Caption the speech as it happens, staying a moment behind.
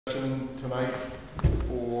Tonight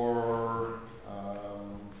for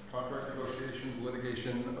contract negotiations,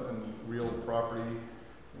 litigation, and real property,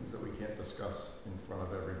 things that we can't discuss in front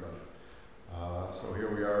of everybody. So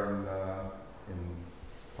here we are in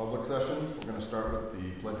public session. We're going to start with the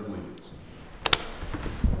Pledge of Allegiance.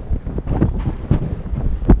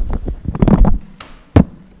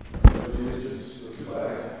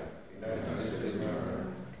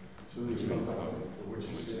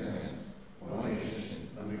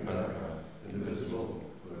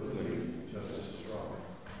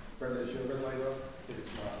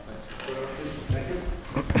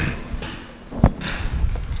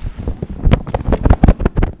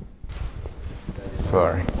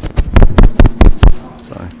 Sorry.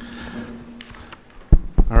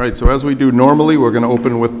 All right, so as we do normally, we're going to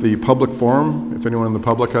open with the public forum. If anyone in the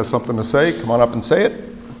public has something to say, come on up and say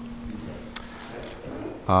it.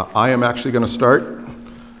 I am actually going to start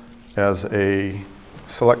as a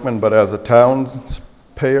selectman, but as a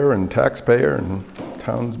taxpayer and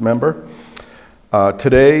town's member.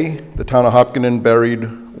 Today, the town of Hopkinton buried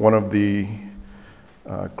one of the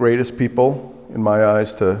greatest people, in my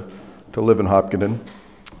eyes, to live in Hopkinton.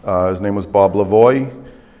 His name was Bob Lavoie.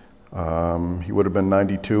 He would have been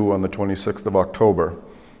 92 on the 26th of October.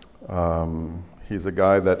 He's a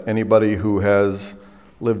guy that anybody who has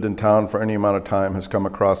lived in town for any amount of time has come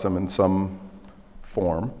across him in some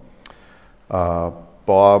form.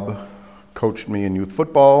 Bob coached me in youth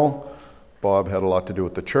football. Bob had a lot to do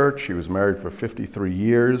with the church. He was married for 53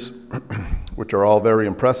 years, which are all very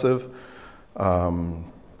impressive.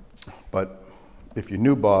 But if you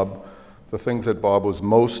knew Bob, the things that Bob was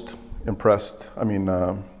most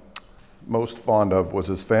most fond of was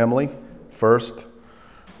his family first,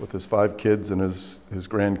 with his 5 kids and his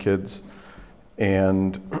grandkids,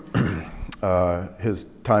 and his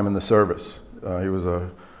time in the service. He was a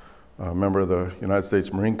member of the United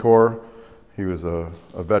States Marine Corps. He was a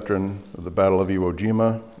veteran of the Battle of Iwo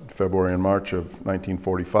Jima, February and March of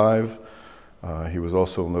 1945. He was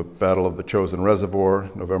also in the Battle of the Chosin Reservoir,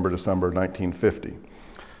 November, December 1950.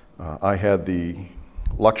 I had the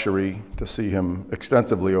luxury to see him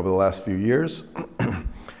extensively over the last few years.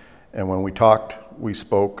 And when we talked, he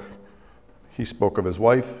spoke of his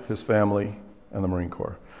wife, his family, and the Marine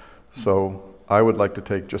Corps. So I would like to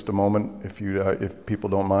take just a moment, if people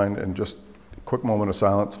don't mind, and just a quick moment of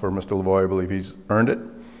silence for Mr. Lavoie. I believe he's earned it.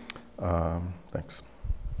 Thanks.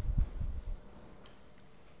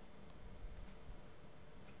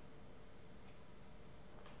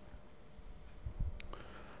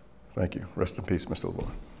 Thank you. Rest in peace, Mr. Lavoie.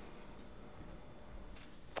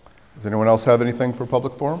 Does anyone else have anything for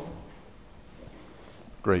public forum?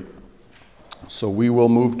 Great. So we will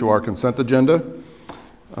move to our consent agenda.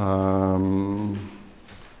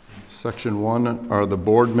 Section 1 are the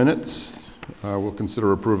board minutes. We'll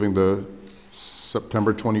consider approving the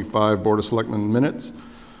September 25 Board of Selectmen minutes.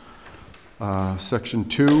 Section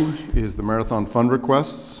 2 is the marathon fund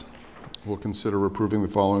requests. We'll consider approving the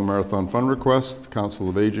following marathon fund requests: Council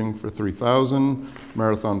of Aging for $3,000,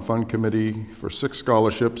 Marathon Fund Committee for 6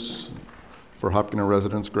 scholarships for Hopkinton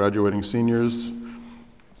residents graduating seniors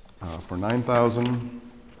for $9,000,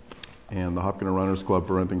 and the Hopkinton Runners Club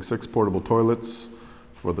for renting 6 portable toilets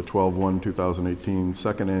for the 12/1/2018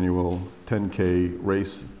 second annual 10K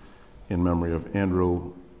race in memory of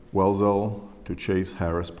Andrew Welzell to Chase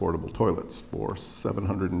Harris portable toilets for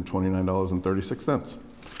 $729.36.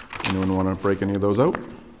 Anyone want to break any of those out?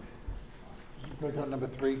 Break out number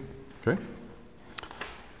 3. Okay.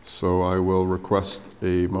 So I will request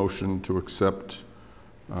a motion to accept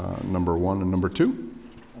number 1 and number 2.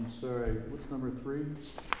 I'm sorry, what's number 3?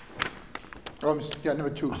 Oh, yeah,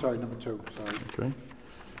 number 2, sorry, number 2, sorry. Okay.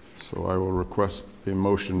 So I will request a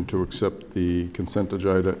motion to accept the consent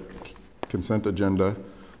agenda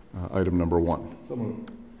item number 1. So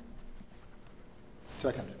moved.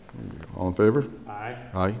 Second. All in favor? Aye.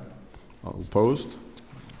 Aye. All opposed?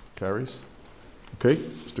 Carries. Okay,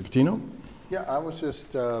 Mr. Catino? Yeah, I was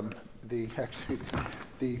just, the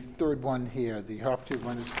third one here, the Hopkinton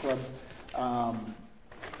Runners Club.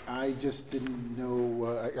 I just didn't know,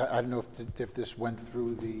 I don't know if this went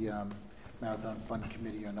through the Marathon Fund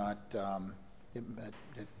Committee or not. It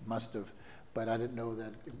must have, but I didn't know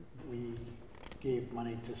that we gave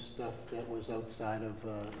money to stuff that was outside of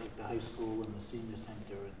like the high school and the senior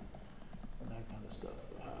center and that kind of stuff.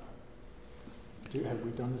 Have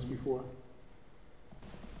we done this before?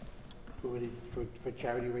 For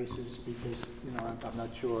charity races? Because, you know, I'm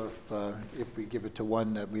not sure if we give it to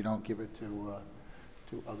one, that we don't give it to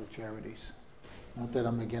other charities. Not that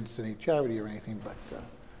I'm against any charity or anything, but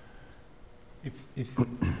if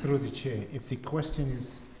through the chair, if the question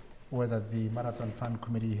is whether the Marathon Fund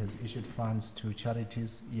Committee has issued funds to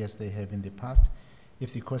charities. Yes, they have in the past.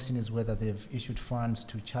 If the question is whether they've issued funds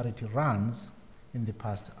to charity runs in the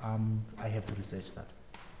past, I have to research that.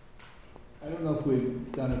 I don't know if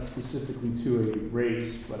we've done it specifically to a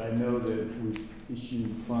race, but I know that we've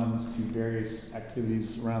issued funds to various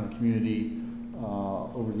activities around the community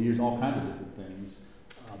over the years, all kinds of different things.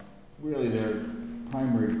 Really, their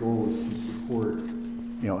primary goal is to support,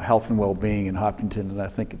 health and well-being in Hopkinton, and I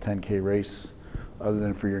think a 10K race, other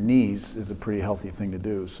than for your knees, is a pretty healthy thing to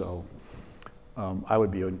do. So I'm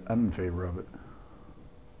in favor of it.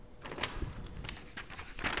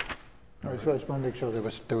 All right, so I just want to make sure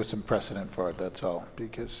there was some precedent for it, that's all,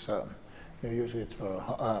 because usually it's for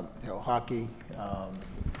hockey,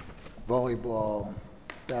 volleyball,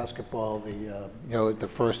 basketball, the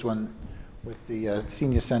first one with the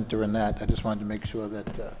senior center and that. I just wanted to make sure that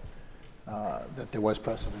that there was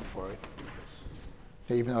precedent for it,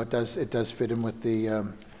 even though it does fit in with the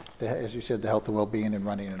as you said, the health and well-being and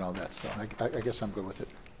running and all that. So I guess I'm good with it.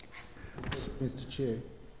 Mr. Chair,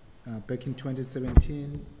 back in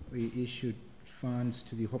 2017, we issued funds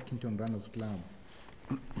to the Hopkinton Runners Club.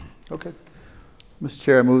 Okay. Mr.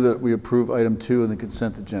 Chair, I move that we approve item 2 on the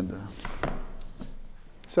consent agenda.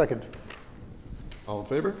 Second. All in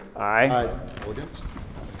favor? Aye. Aye. All against?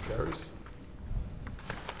 Carries.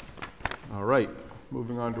 All right,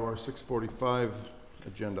 moving on to our 6:45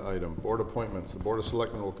 agenda item, board appointments. The Board of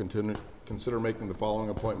Selectmen will consider making the following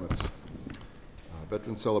appointments.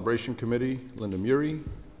 Veteran Celebration Committee, Linda Muri.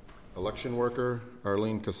 Election Worker,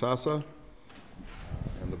 Arlene Casassa.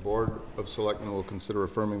 And the Board of Selectmen will consider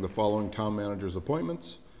affirming the following town manager's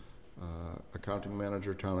appointments. Accounting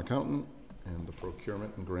Manager, Town Accountant, and the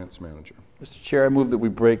Procurement and Grants Manager. Mr. Chair, I move that we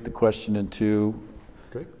break the question in two.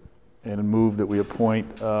 Okay. And move that we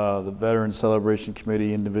appoint the Veteran Celebration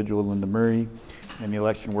Committee individual Linda Murray and the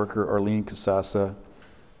election worker Arlene Casassa.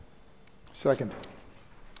 Second.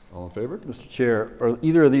 All in favor? Mr. Chair, are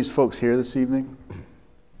either of these folks here this evening?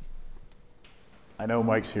 I know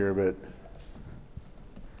Mike's here, but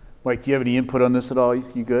Mike, do you have any input on this at all?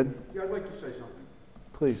 You good? Yeah, I'd like to say something.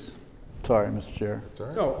 Please. Sorry, Mr. Chair.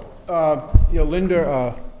 Sorry. No,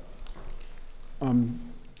 Linda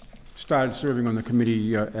started serving on the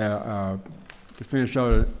committee to finish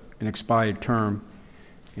out an expired term,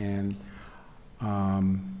 and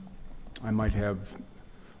I might have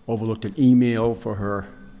overlooked an email for her,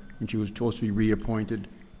 and she was supposed to be reappointed,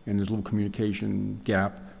 and there's a little communication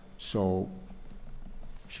gap, so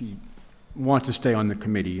she wants to stay on the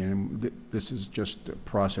committee, and this is just a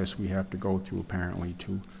process we have to go through apparently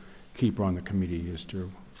to keep her on the committee, is to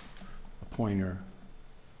appoint her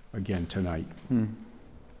again tonight.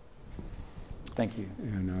 Thank you.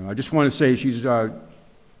 And I just want to say she's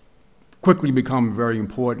quickly become a very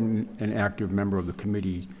important and active member of the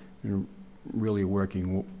committee and really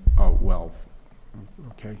working out well.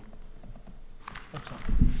 Okay?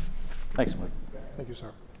 Thanks, Mike. Thank you,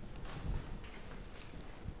 sir.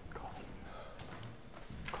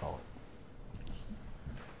 Call it.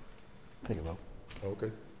 Take a vote.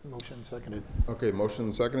 Okay. Motion seconded. Okay, motion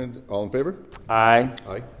and seconded. All in favor? Aye.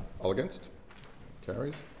 Aye. All against?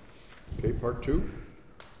 Carries. Okay, part 2.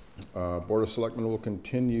 Board of Selectmen will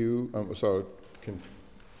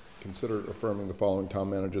consider affirming the following town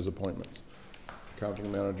manager's appointments.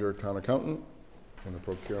 Accounting Manager, Town Accountant, and the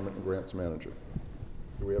Procurement and Grants Manager.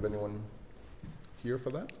 Do we have anyone here for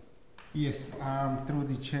that? Yes, through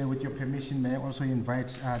the chair, with your permission, may I also invite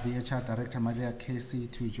the HR Director, Maria Casey,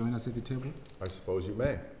 to join us at the table? I suppose you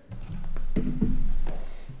may.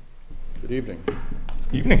 Good evening.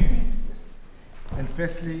 Evening. Yes. And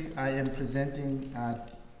firstly, I am presenting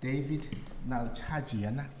David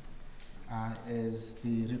Nalchajian as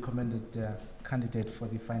the recommended candidate for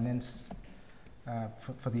the finance,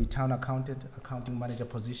 for the town accounting manager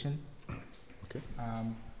position. Okay.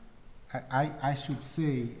 I should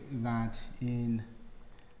say that in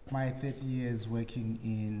my 30 years working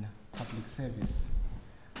in public service,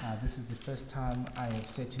 this is the first time I have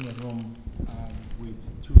sat in a room with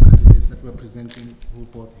two candidates that we're presenting who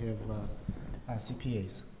both have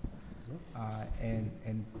CPAs. And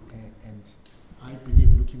I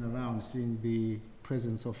believe, looking around, seeing the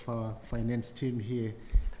presence of our finance team here,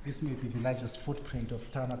 this may be the largest footprint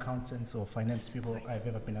of town accountants or finance people I've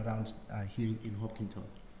ever been around here in Hopkinton.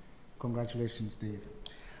 Congratulations, Dave.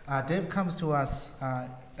 Dave comes to us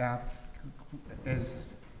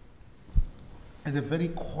as a very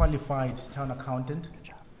qualified town accountant.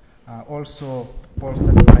 Also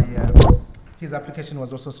bolstered by, his application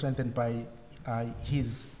was also strengthened by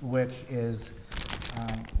his work as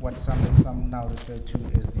what some now refer to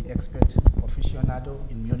as the expert aficionado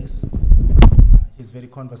in Munis. He He's very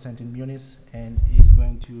conversant in munis and is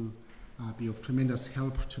going to be of tremendous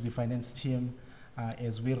help to the finance team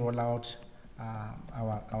as we roll out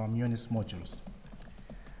our munis modules.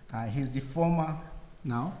 He's the former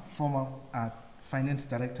finance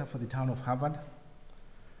director for the town of Harvard,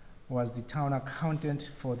 was the town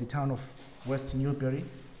accountant for the town of West Newbury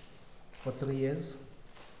for 3 years,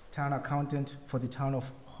 town accountant for the town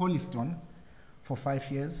of Holyston for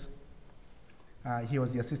 5 years. He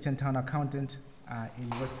was the assistant town accountant in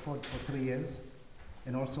Westford for 3 years,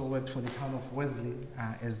 and also worked for the town of Wesley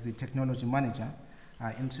as the technology manager,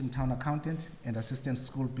 interim town accountant, and assistant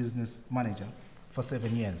school business manager for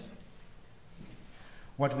 7 years.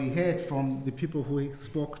 What we heard from the people who we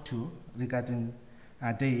spoke to regarding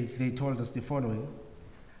Dave, they told us the following.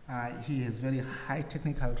 He has very high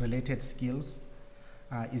technical related skills,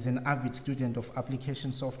 is an avid student of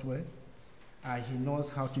application software. He knows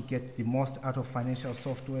how to get the most out of financial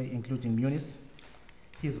software, including munis.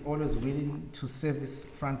 He's always willing to service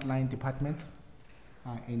frontline departments,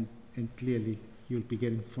 and clearly you'll be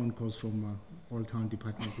getting phone calls from all town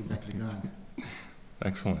departments in that regard.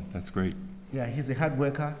 Excellent, that's great. Yeah, he's a hard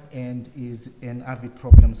worker and is an avid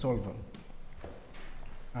problem solver.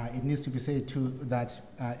 It needs to be said too that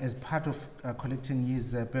as part of collecting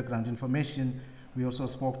his background information, we also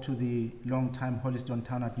spoke to the long-time Holyston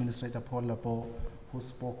Town Administrator, Paul Labo, who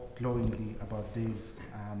spoke glowingly about Dave's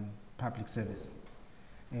public service.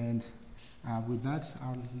 And with that,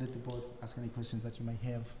 I'll let the board ask any questions that you might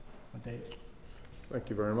have for Dave. Thank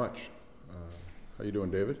you very much. How you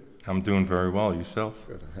doing, David? I'm doing very well. Yourself?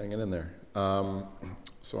 Good, hanging in there.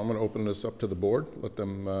 So I'm going to open this up to the board, let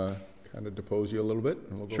them kind of depose you a little bit,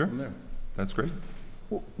 and we'll go Sure. from there. That's great.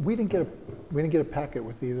 Well, we didn't get a packet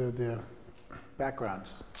with either of their backgrounds.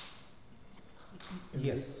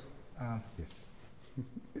 Yes. Yes.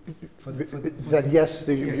 Is that yes,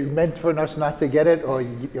 you Yes. meant for us not to get it, or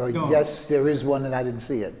No. yes, there is one and I didn't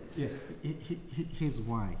see it? Yes, here's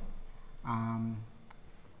why.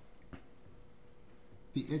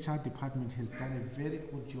 The HR department has done a very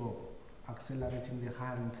good job accelerating the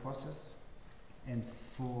hiring process, and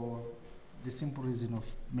for the simple reason of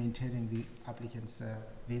maintaining the applicants,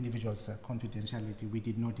 the individual's confidentiality, we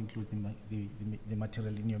did not include the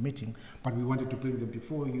material in your meeting, but we wanted to bring them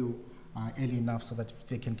before you early enough so that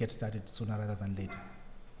they can get started sooner rather than later.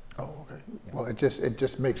 Oh, okay. Well, it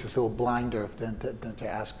just makes us a little blinder than to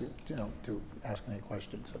ask, to ask any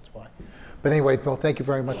questions, that's why. But anyway, well, thank you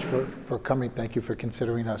very much for coming. Thank you for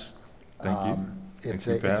considering us. Thank you. It's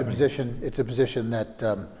Thank you for a having me. position that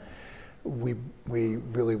we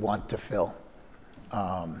really want to fill.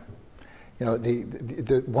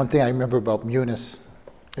 The one thing I remember about Munis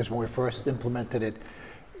is when we first implemented it,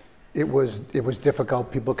 it was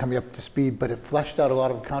difficult, people coming up to speed, but it fleshed out a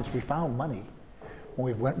lot of accounts. We found money when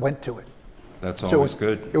we went to it. That's So always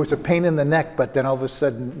good. It was a pain in the neck, but then all of a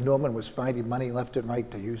sudden Norman was finding money left and right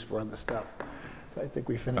to use for other stuff. I think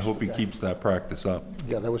we I finished hope he with that. keeps that practice up.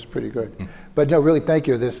 Yeah, that was pretty good. But no, really, thank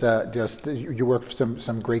you. You work for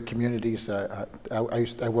some great communities. I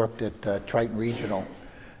worked at Triton Regional.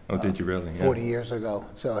 Oh, did you really? Yeah. 40 years ago,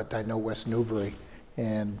 so I know West Newbury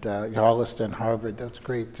and Holyston, Harvard. That's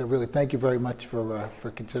great. So really, thank you very much for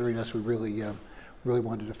considering us. We really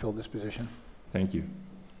wanted to fill this position. Thank you.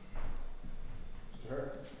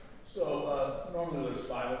 Sure. So normally there's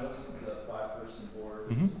 5 of us. It's a 5-person board.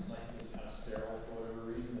 Mhm. It's like it's kind of sterile for whatever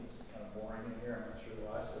reason. It's kind of boring in here. I'm not sure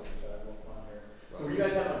why, so we got a little fun here. So were you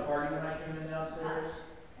guys having a party when I came in downstairs?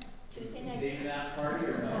 Tuesday night. Date that party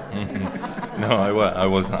or no? No, I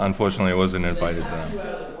wasn't. Unfortunately, I wasn't invited They to knocked you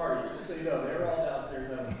that. out of the party, just so you know. They were all downstairs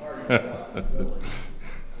having a party.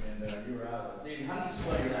 And you were out. David, how do you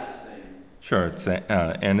spell your last name? Sure. It's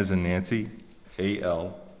N as in Nancy,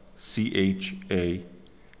 ALCHAJIAN.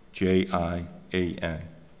 Okay, you're gonna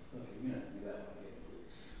do that one again,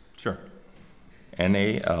 please. Sure.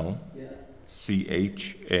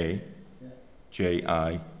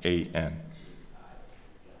 NALCHAJIAN.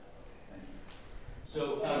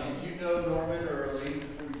 So, did you know Norman or Elaine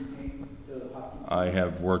before you came to Hopkins? I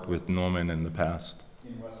have worked with Norman in the past,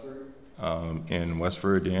 In Westford? in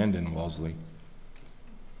Westford and in Wellesley.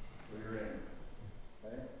 So you're in.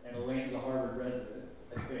 Okay. And Elaine's a Harvard resident,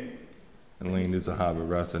 I think. Elaine is a Harvard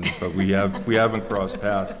resident, but we haven't crossed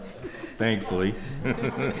paths, thankfully. You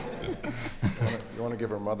want to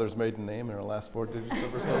give her mother's maiden name and her last 4 digits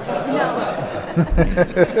of her social?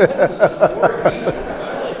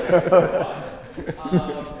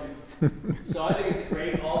 So I think it's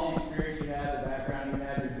great, all the experience you have, the background you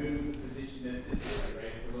have, you're good with the position that this is, right?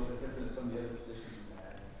 It's a little bit different than some of the other positions you've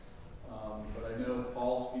had. But I know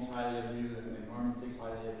Paul speaks highly of you, and Norman thinks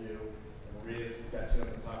highly of you, and Maria's got you on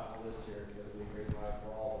the top of the list here, so we be a great drive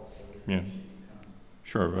for all of us, so we Yeah. appreciate you coming.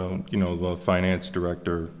 Sure, well, you know, the finance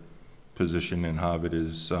director position in Harvard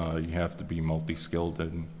is, you have to be multi-skilled,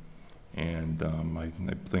 and I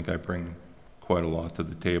think I bring quite a lot to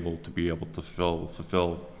the table to be able to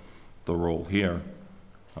fulfill the role here,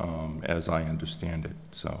 as I understand it,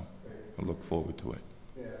 so I look forward to it.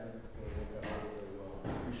 Yeah, I think it's going to work out really well. I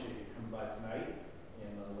appreciate you coming by tonight,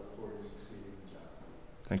 and I look forward to succeeding in the job.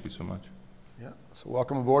 Thank you so much. Yeah, so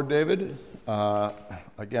welcome aboard, David.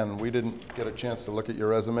 Again, we didn't get a chance to look at your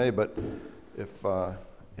resume, but if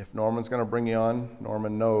Norman's going to bring you on,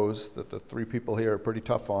 Norman knows that the 3 people here are pretty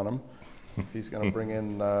tough on him. If he's going to bring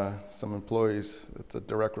in some employees, it's a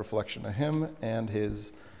direct reflection of him and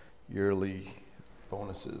his yearly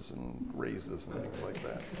bonuses and raises and things like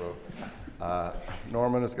that. So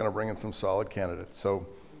Norman is going to bring in some solid candidates. So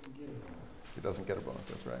he doesn't get a bonus,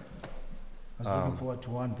 that's right. I was looking forward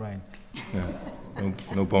to one, Brian. Yeah,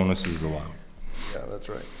 no bonuses allowed. Yeah, that's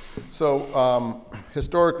right. So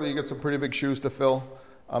historically, you get some pretty big shoes to fill.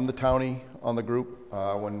 I'm the townie on the group.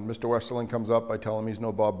 When Mr. Westerling comes up, I tell him he's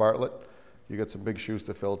no Bob Bartlett. You got some big shoes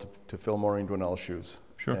to fill Maureen Dwinell's shoes.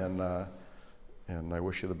 Sure. And I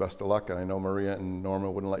wish you the best of luck. And I know Maria and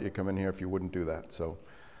Norma wouldn't let you come in here if you wouldn't do that. So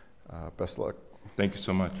best of luck. Thank you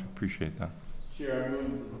so much, appreciate that. Chair, I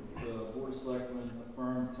move the Board of Selectmen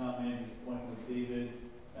affirm town manager's appointment of David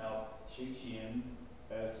Malchichian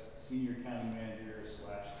as senior county manager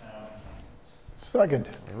 / town accountant.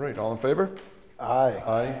 Second. All right, all in favor? Aye.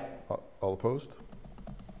 Aye. All opposed?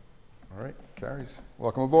 All right, carries.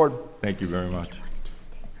 Welcome aboard. Thank you very much.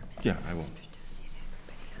 Yeah, I will.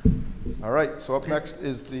 All right, so up next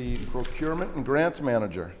is the procurement and grants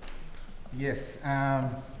manager. Yes,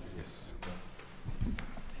 Yes.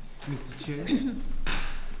 Mr. Chair,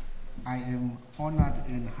 I am honored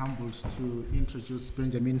and humbled to introduce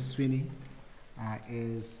Benjamin Sweeney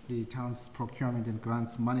as the town's procurement and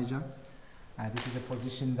grants manager. This is a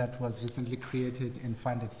position that was recently created and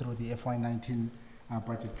funded through the FY19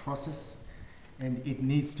 budget process, and it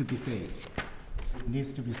needs to be said. It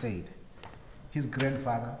needs to be said. His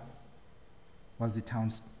grandfather was the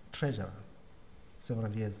town's treasurer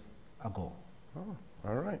several years ago. Oh,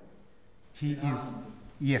 all right. He is,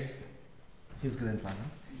 yes, his grandfather.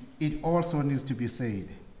 It also needs to be said,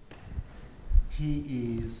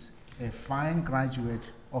 he is a fine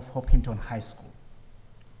graduate of Hopkinton High School.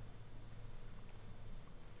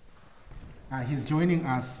 He's joining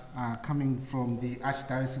us coming from the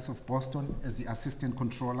Archdiocese of Boston as the assistant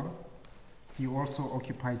controller. He also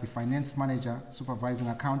occupied the finance manager, supervising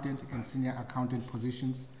accountant, and senior accountant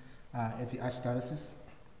positions at the Archdiocese.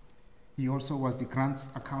 He also was the grants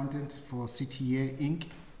accountant for CTA Inc.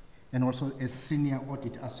 and also a senior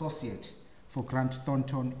audit associate for Grant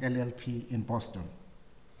Thornton LLP in Boston.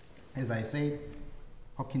 As I said,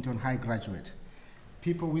 Hopkinton High graduate.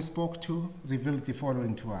 People we spoke to revealed the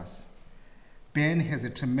following to us. Ben has a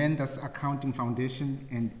tremendous accounting foundation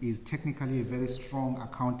and is technically a very strong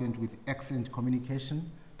accountant with excellent communication,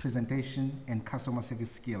 presentation, and customer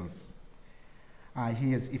service skills.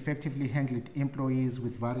 He has effectively handled employees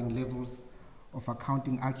with varying levels of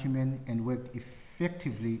accounting acumen and worked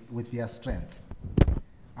effectively with their strengths.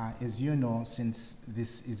 As you know, since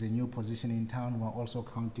this is a new position in town, we're also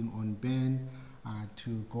counting on Ben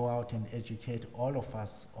to go out and educate all of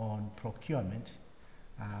us on procurement.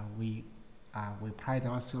 We pride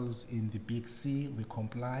ourselves in the big C. We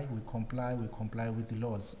comply with the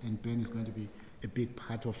laws, and Ben is going to be a big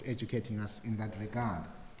part of educating us in that regard.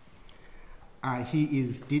 He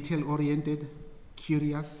is detail-oriented,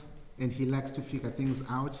 curious, and he likes to figure things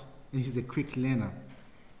out, and he's a quick learner.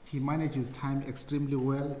 He manages time extremely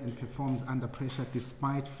well and performs under pressure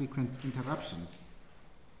despite frequent interruptions.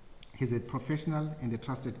 He's a professional and a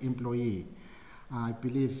trusted employee. I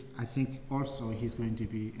think also he's going to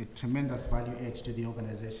be a tremendous value add to the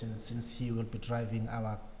organization since he will be driving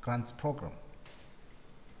our grants program.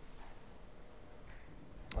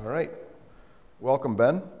 All right. Welcome,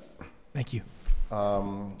 Ben. Thank you.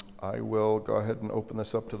 I will go ahead and open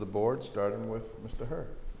this up to the board, starting with Mr. Herr.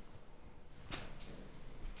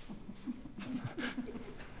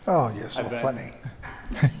 Oh, you're so Hi, Ben. funny.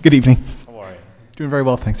 Good evening. How are you? Doing very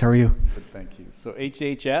well, thanks. How are you? Good, thank you. So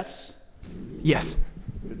HHS, Yes,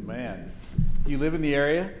 good man. You live in the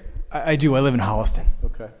area? I do. I live in Holliston.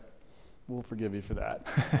 Okay. We'll forgive you for that.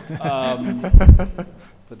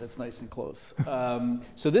 But that's nice and close.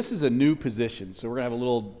 So this is a new position, so we're gonna have a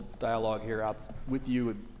little dialogue here out with you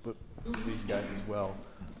and with these guys as well.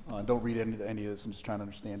 Don't read any of this, I'm just trying to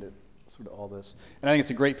understand it, sort of all this. And I think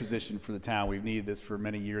it's a great position for the town. We've needed this for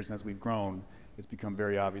many years, and as we've grown, it's become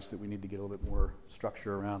very obvious that we need to get a little bit more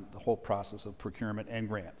structure around the whole process of procurement and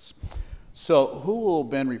grants. So who will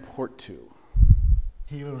Ben report to?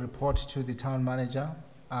 He will report to the town manager,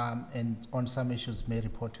 and on some issues may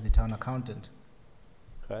report to the town accountant.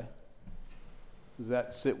 Okay. Does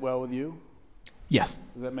that sit well with you? Yes.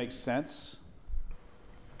 Does that make sense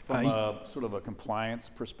from a sort of a compliance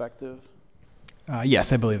perspective?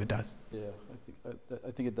 Yes, I believe it does. Yeah,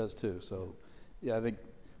 I think it does too. So, yeah, I think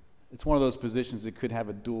it's one of those positions that could have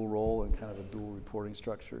a dual role and kind of a dual reporting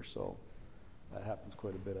structure. So that happens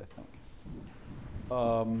quite a bit, I think.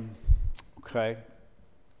 Okay.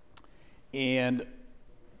 And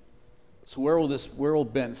so where will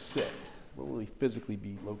Ben sit? Where will he physically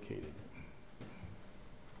be located?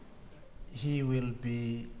 He will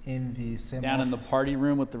be in the same Down in the party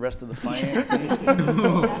room with the rest of the finance team?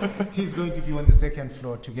 No, he's going to be on the second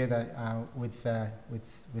floor together with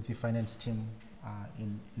the finance team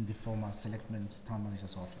in the former Selectmen's town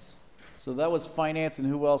manager's office. So that was finance, and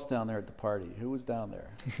who else down there at the party? Who was down there?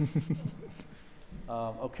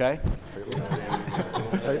 Okay.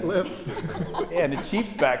 Tight lipped. Yeah, and the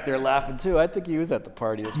chief's back there laughing too. I think he was at the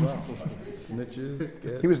party as well.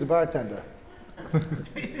 Snitches. He was the bartender.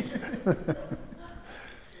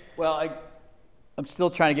 Well, I'm still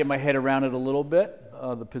trying to get my head around it a little bit,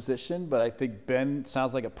 the position, but I think Ben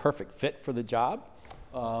sounds like a perfect fit for the job.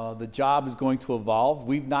 The job is going to evolve.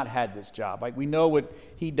 We've not had this job. We know what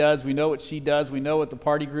he does. We know what she does. We know what the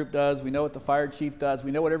party group does. We know what the fire chief does.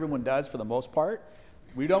 We know what everyone does for the most part.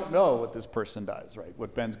 We don't know what this person does, right?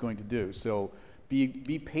 What Ben's going to do. So be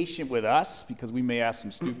patient with us, because we may ask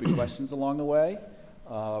some stupid questions along the way,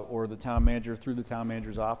 or the town manager, through the town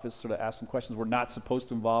manager's office, sort of ask some questions. We're not supposed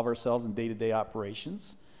to involve ourselves in day-to-day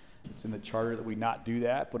operations. It's in the charter that we not do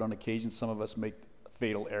that, but on occasion some of us make a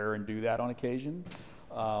fatal error and do that on occasion.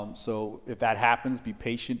 So if that happens, be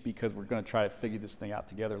patient, because we're going to try to figure this thing out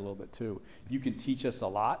together a little bit too. You can teach us a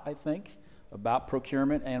lot, I think, about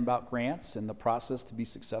procurement and about grants and the process to be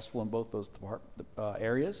successful in both those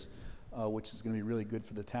areas, which is going to be really good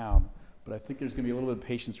for the town. But I think there's going to be a little bit of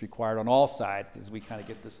patience required on all sides as we kind of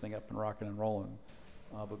get this thing up and rocking and rolling.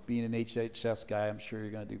 But being an HHS guy, I'm sure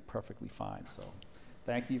you're going to do perfectly fine. So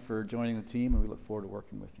thank you for joining the team, and we look forward to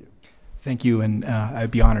working with you. Thank you, and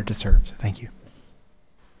I'd be honored to serve. So thank you.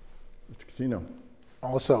 Mr. Catino.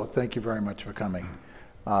 Also, thank you very much for coming.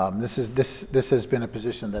 This has been a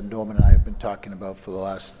position that Norman and I have been talking about for the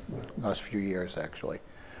last few years, actually.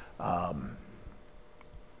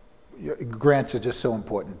 Grants are just so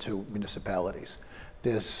important to municipalities.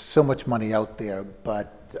 There's so much money out there,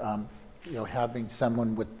 but having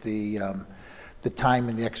someone with the time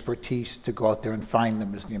and the expertise to go out there and find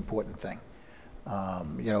them is the important thing.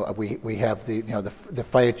 We have the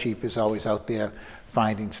fire chief is always out there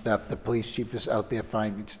finding stuff. The police chief is out there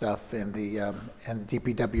finding stuff, and the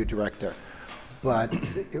DPW director. But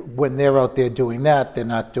when they're out there doing that, they're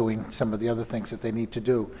not doing some of the other things that they need to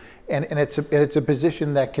do. And it's a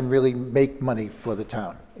position that can really make money for the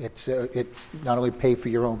town. It's not only pay for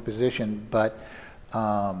your own position, but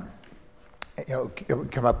come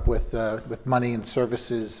up with money and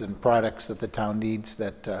services and products that the town needs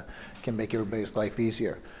that can make everybody's life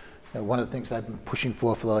easier. One of the things I've been pushing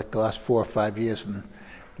for like the last 4 or 5 years, and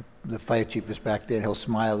the fire chief is back there, he'll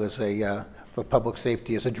smile, is for public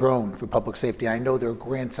safety, is a drone for public safety. I know there are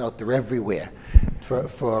grants out there everywhere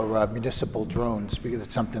for municipal drones, because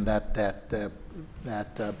it's something that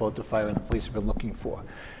both the fire and the police have been looking for.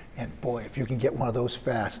 And boy, if you can get one of those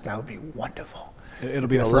fast, that would be wonderful. It'll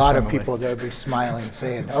be a lot of people that would be smiling,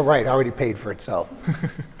 saying, "All right, already paid for itself."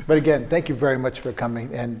 But again, thank you very much for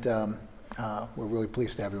coming, and we're really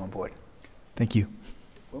pleased to have you on board. Thank you.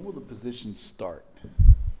 When will the position start?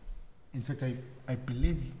 In fact, I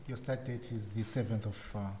believe your start date is the 7th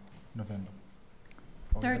of November.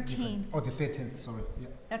 Or is that 13th. different? Oh, the 13th, sorry. Yeah.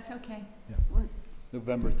 That's okay. Yeah.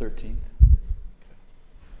 November 13th. Yes.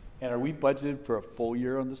 And are we budgeted for a full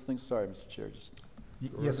year on this thing? Sorry, Mr. Chair.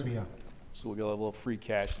 Yes, we are. So we'll get a little free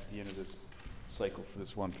cash at the end of this cycle for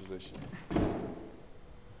this one position.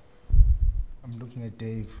 I'm looking at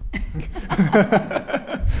Dave.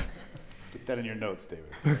 Put that in your notes, David.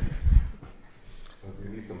 We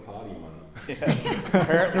need some party money. Yeah,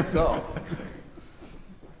 apparently so. All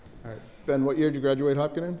right. Ben, what year did you graduate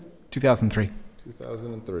Hopkins in? 2003.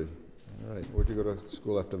 2003. All right. Where'd you go to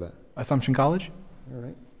school after that? Assumption College. All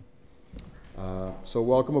right. So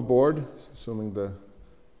welcome aboard, assuming the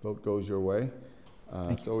vote goes your way.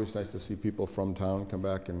 It's always nice to see people from town come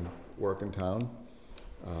back and work in town.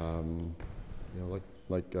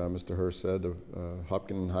 Like Mr. Hurst said, the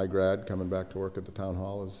Hopkins high grad coming back to work at the town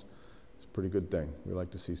hall is a pretty good thing. We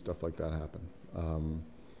like to see stuff like that happen. And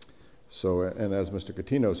as Mr.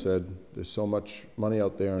 Catino said, there's so much money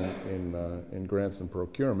out there in grants and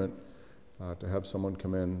procurement to have someone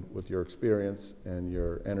come in with your experience and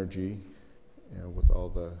your energy, with all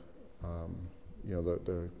the,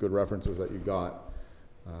 the good references that you got.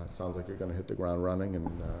 It sounds like you're going to hit the ground running and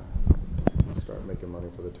start making money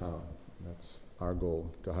for the town. And that's our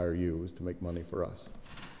goal, to hire you, is to make money for us.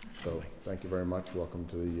 So thank you very much. Welcome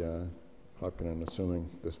to the Hopkinton, assuming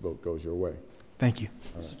this vote goes your way. Thank you.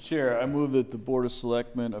 Mr. Chair, I move that the Board of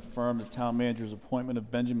Selectmen affirm the town manager's appointment of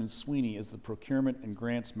Benjamin Sweeney as the procurement and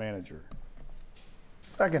grants manager.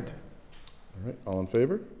 Second. All right, all in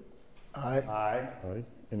favor? Aye. Aye. Aye.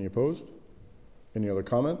 Any opposed? Any other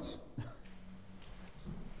comments?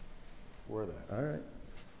 For that. All right.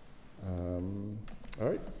 All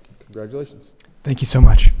right, congratulations. Thank you so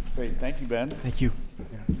much. Great, thank you, Ben. Thank you.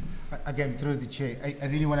 Again, through the chair, I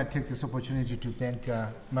really want to take this opportunity to thank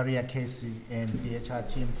Maria Casey and the HR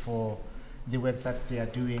team for the work that they are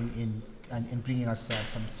doing in bringing us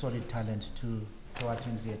some solid talent to our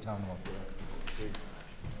teams here at Town Hall.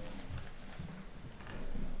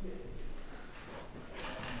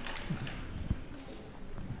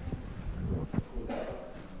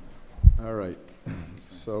 All right,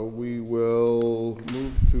 so we will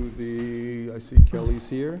move to I see Kelly's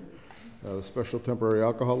here. The special temporary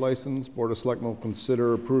alcohol license. Board of Selectmen will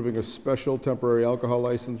consider approving a special temporary alcohol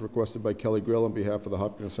license requested by Kelly Grill on behalf of the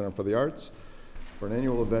Hopkins Center for the Arts for an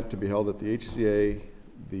annual event to be held at the HCA,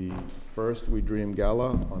 the First We Dream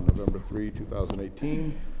Gala on November 3,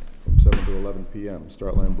 2018, from 7 to 11 p.m.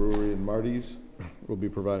 Startland Brewery and Marty's will be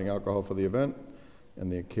providing alcohol for the event,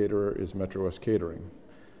 and the caterer is Metro West Catering.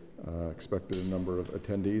 Expected number of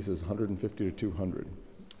attendees is 150 to 200.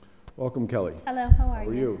 Welcome, Kelly. Hello, how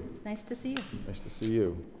are you? Nice to see you. Nice to see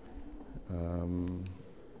you. Mr.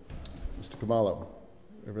 Kamalo,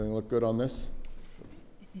 everything look good on this?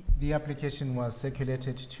 The application was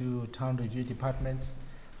circulated to town review departments.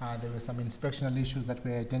 There were some inspectional issues that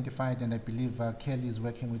were identified, and I believe Kelly is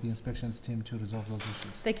working with the inspections team to resolve those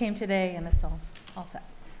issues. They came today and it's all set.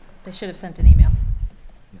 They should have sent an email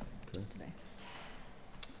Okay. today.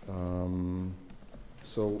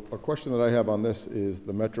 So a question that I have on this is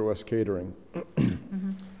the Metro West Catering. It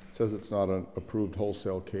says it's not an approved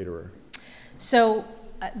wholesale caterer. So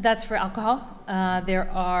that's for alcohol.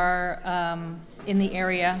 There are, in the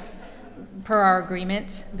area, per our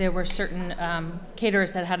agreement, there were certain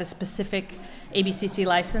caterers that had a specific ABCC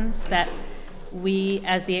license that we,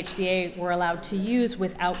 as the HCA, were allowed to use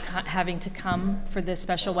without having to come for this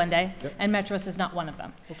special one day. Yep. And Metros is not one of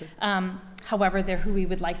them. Okay. However, they're who we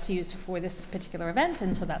would like to use for this particular event,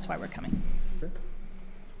 and so that's why we're coming. Okay.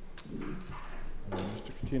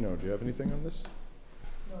 Mr. Catino, do you have anything on this?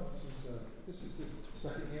 No, this is the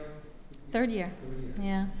second year. Third year.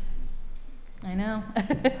 Yeah. I know.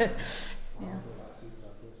 Yeah.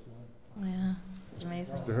 Yeah. It's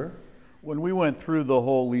amazing. Mr. Herr? When we went through the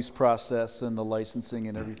whole lease process and the licensing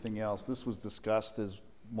and everything else, this was discussed as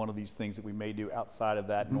one of these things that we may do outside of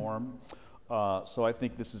that norm. So I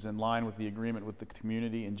think this is in line with the agreement with the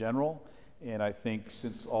community in general. And I think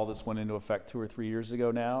since all this went into effect 2 or 3 years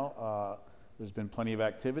ago now, there's been plenty of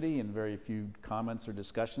activity and very few comments or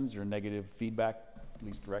discussions or negative feedback, at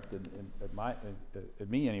least directed at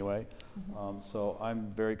me anyway. So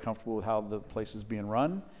I'm very comfortable with how the place is being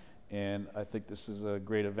run. And I think this is a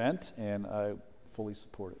great event, and I fully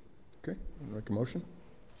support it. Okay, make a motion.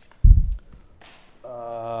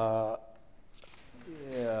 Yeah,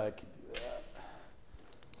 I could do that.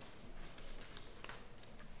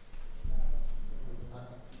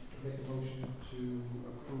 Make a motion to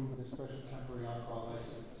approve the special temporary alcohol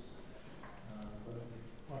license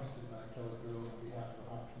requested by Kelly Grill on behalf of the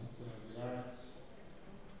Hopkins Center for the Arts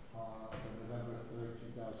from November 3rd,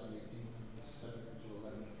 2018, from 7 to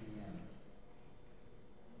 11 p.m.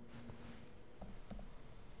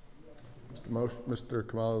 Mr.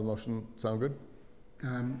 Kamala, the motion sound good?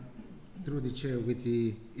 Through the chair, with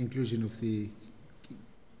the inclusion of the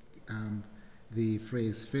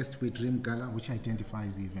phrase "First We Dream Gala," which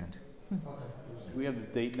identifies the event. Do we have the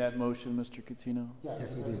date in that motion, Mr. Catino?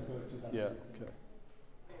 Yes, it did. Yeah, okay.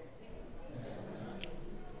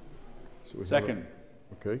 So we have Second.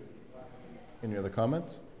 Okay. Any other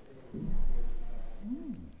comments?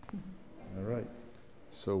 All right.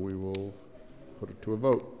 So we will put it to a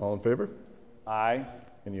vote. All in favor? Aye.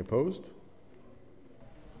 Any opposed?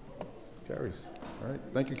 Carries. All right.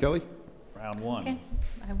 Thank you, Kelly. Round one. Okay,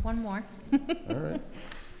 I have one more. All right.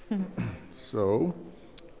 So,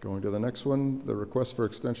 going to the next one, the request for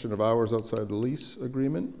extension of hours outside the lease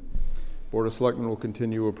agreement. Board of Selectmen will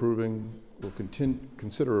consider approving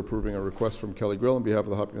a request from Kelly Grill on behalf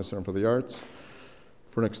of the Hopkins Center for the Arts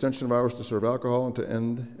for an extension of hours to serve alcohol and to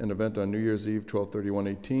end an event on New Year's Eve,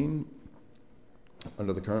 12/31/18,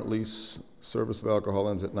 Under the current lease, service of alcohol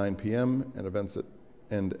ends at 9 p.m. and events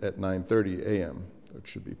end at 9:30 a.m. It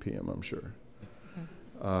should be p.m., I'm sure.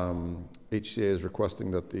 HCA is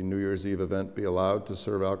requesting that the New Year's Eve event be allowed to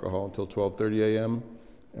serve alcohol until 12:30 a.m.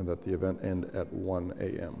 and that the event end at 1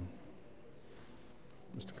 a.m.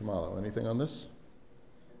 Mr. Kamalo, anything on this?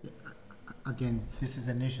 Again, this is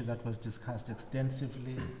an issue that was discussed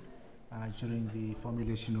extensively during the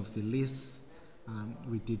formulation of the lease.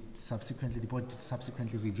 The board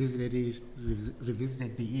subsequently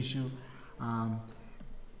revisited the issue,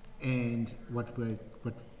 and what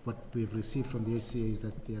we've received from the HCA is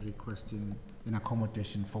that they are requesting an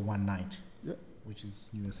accommodation for one night, Yep. which is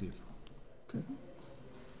New Year's Eve. Okay.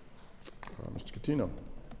 Mr. Catino.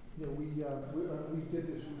 Yeah, we did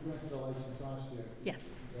this, we went to the license last year.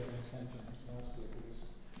 Yes. We had an extension last year because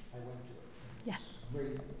I went to it. Yes.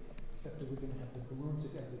 Great, except that we're gonna have the balloons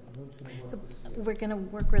again, the balloons gonna work this year. We're going to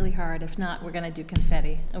work really hard. If not, we're going to do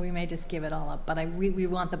confetti, and we may just give it all up. But we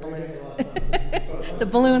want the balloons. The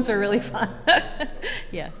balloons are really fun.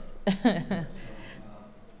 Yes. Yeah,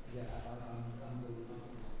 I'm good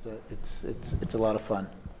with it. It's a lot of fun.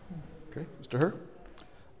 Okay. Mr. Herr?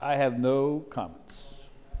 I have no comments.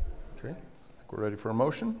 Okay. I think we're ready for a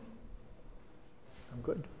motion. I'm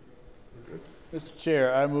good. Mr.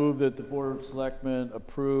 Chair, I move that the Board of Selectmen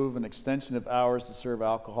approve an extension of hours to serve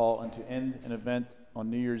alcohol and to end an event on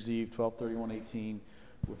New Year's Eve, 12/31/18,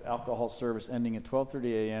 with alcohol service ending at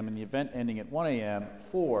 12:30 a.m. and the event ending at 1 a.m.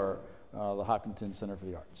 for the Hopkinton Center for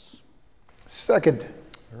the Arts. Second.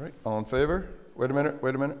 All right. All in favor? Wait a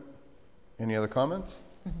minute. Any other comments?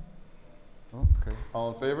 Okay.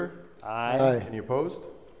 All in favor? Aye. Any opposed?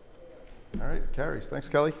 All right. Carries. Thanks,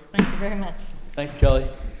 Kelly. Thank you very much. Thanks, Kelly.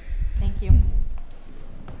 Thank you.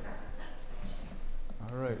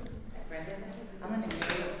 All right. Brendan, I'm going to be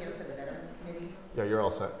here for the Veterans Committee. Yeah, you're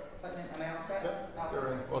all set. Appointment. Am I all set? Yep.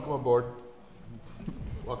 You're in. Welcome aboard.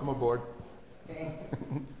 Welcome aboard. Thanks.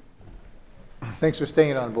 Thanks for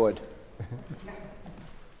staying on board.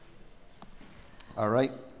 All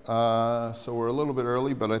right. So we're a little bit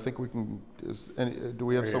early, but I think we can. Do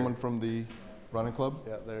we have someone from the running club?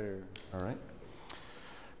 Yeah, there. All right.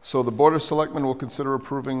 So the Board of Selectmen will consider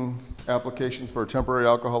approving applications for a temporary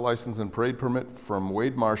alcohol license and parade permit from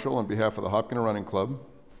Wade Marshall on behalf of the Hopkinton Running Club.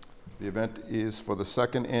 The event is for the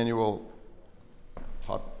second annual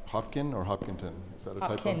Hopkin or Hopkinton? Is that a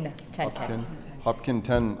typo? Hopkin 10K. Hopkin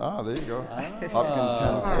 10. Ah, there you go. Hopkin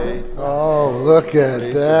 10K. Oh, look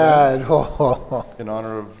at that. Oh. In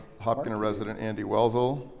honor of Hopkinton resident Andy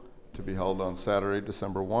Welzel, to be held on Saturday,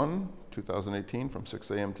 December 1, 2018, from 6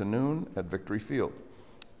 a.m. to noon at Victory Field.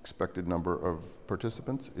 Expected number of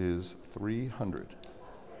participants is 300.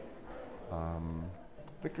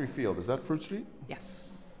 Victory Field, is that Fruit Street? Yes.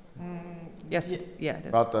 Yes, yeah, it is.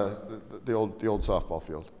 About the old softball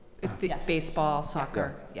field. The Yes. baseball,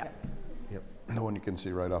 soccer, yeah, Yep. The one you can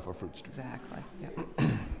see right off of Fruit Street. exactly,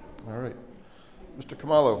 yeah. All right. Mr.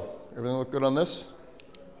 Kamalo, everything look good on this?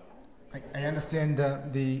 I understand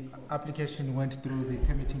the application went through the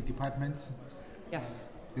permitting departments. Yes,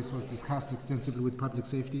 This was discussed extensively with public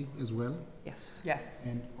safety as well, yes. Yes.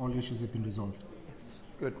 and all issues have been resolved.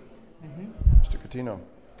 Good. Mm-hmm. Mr. Catino.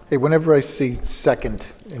 Hey, whenever I see second,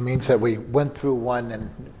 it means that we went through one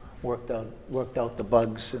and worked out the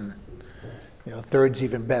bugs, and third's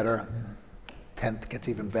even better, 10th gets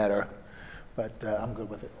even better, but I'm good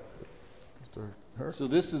with it. Mr. Herr? So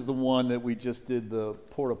this is the one that we just did the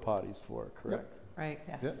porta potties for, correct? Right.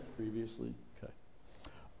 Yes. Yep. Previously? Okay.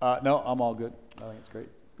 No, I'm all good. I think it's great.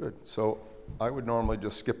 Good. So I would normally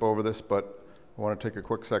just skip over this, but I want to take a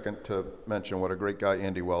quick second to mention what a great guy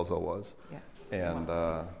Andy Welzel was. Yeah. And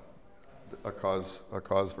a cause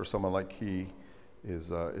for someone like he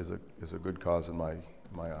is a good cause in my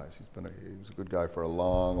eyes. He was a good guy for a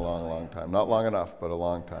long time. Not long enough, but a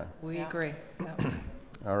long time. We agree. Yeah.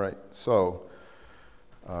 All right. So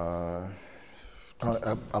I'll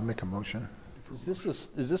make a motion. Is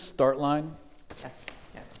this start line? Yes,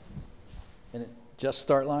 yes, And it just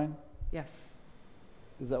start line? yes,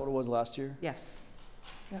 Is that what it was last year? yes.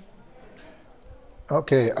 Yep.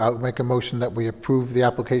 Okay, I'll make a motion that we approve the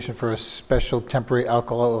application for a special temporary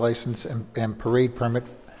alcohol license and parade permit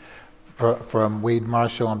from Wade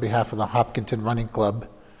Marshall on behalf of the Hopkinton Running Club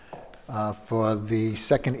for the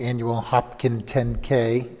second annual Hopkin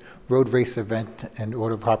 10K road race event in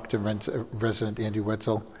order of Hopkinton resident Andy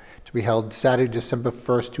Wetzel, to be held Saturday, December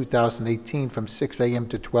 1st, 2018, from 6 a.m.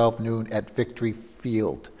 to 12 noon at Victory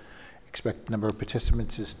Field. Expected number of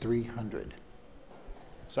participants is 300.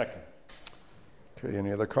 Second. okay.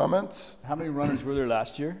 Any other comments? How many runners were there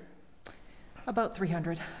last year? About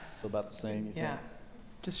 300. So about the same, you think? Yeah.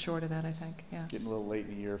 just short of that, I think, yeah, Getting a little late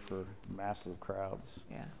in the year for massive crowds.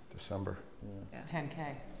 yeah. December. Yeah.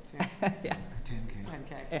 10K, too. Yeah.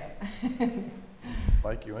 10K. 10K.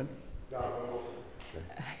 Mike, you in? Okay.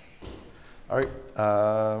 All right,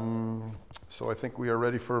 so I think we are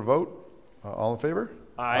ready for a vote. All in favor?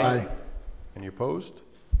 Aye. Any opposed?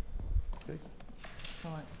 Okay,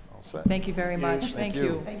 Excellent. all set. Thank you very much. Thank Thank you.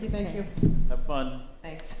 you. Thank you, thank you. Have fun.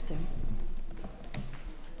 Thanks.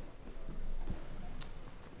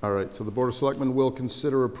 All right, so the Board of Selectmen will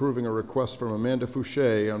consider approving a request from Amanda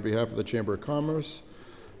Fouché on behalf of the Chamber of Commerce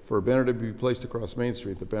for a banner to be placed across Main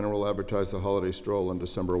Street. The banner will advertise the holiday stroll on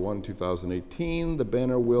December 1, 2018. The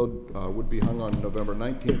banner would be hung on November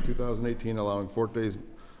 19, 2018, allowing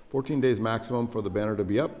 14 days maximum for the banner to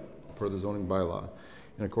be up per the zoning bylaw.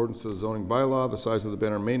 In accordance to the zoning bylaw, the size of the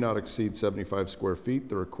banner may not exceed 75 square feet.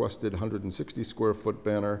 The requested 160 square foot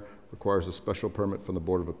banner requires a special permit from the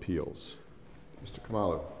Board of Appeals. Mr.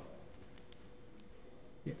 Kamalu.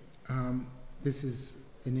 Yeah, this is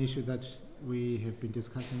an issue that we have been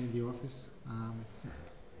discussing in the office.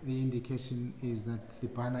 The indication is that the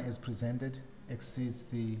banner as presented exceeds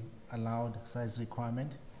the allowed size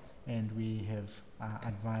requirement, and we have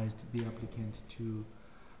advised the applicant to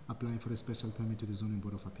apply for a special permit to the Zoning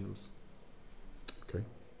Board of Appeals. Okay.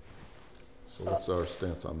 So what's our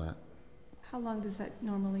stance on that? How long does that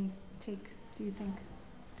normally take, do you think,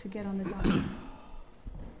 to get on the docket?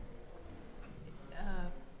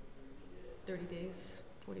 30 days,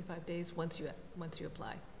 45 days, once you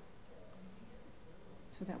apply.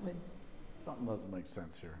 So that would, Something doesn't make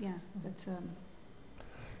sense here. yeah, that's,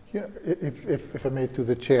 You know, if I may, through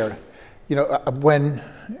the chair, you know, when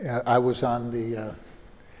I was on the,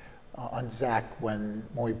 on Zach, when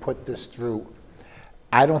we put this through,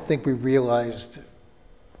 I don't think we realized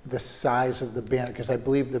the size of the banner, because I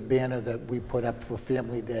believe the banner that we put up for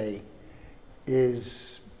Family Day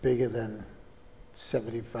is bigger than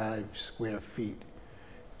 75 square feet.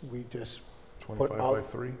 We just 25 by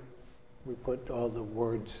 3? we put all the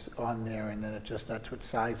words on there, and then that's what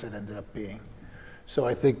size it ended up being. So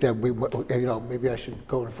I think that we, you know, maybe I should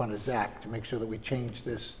go in front of Zach to make sure that we change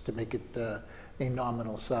this to make it a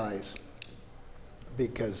nominal size,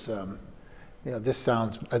 because you know, this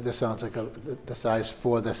sounds like the size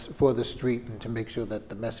for the street, and to make sure that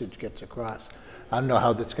the message gets across. I don't know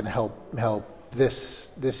how that's going to help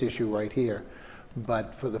this issue right here,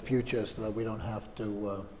 but for the future, so that we don't have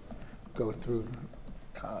to go through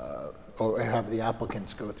or have the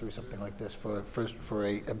applicants go through something like this for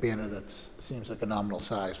a banner that seems like a nominal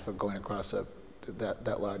size for going across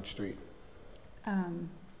that large street.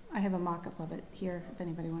 I have a mock-up of it here if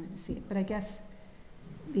anybody wanted to see it, but I guess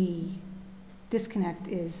the disconnect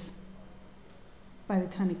is by the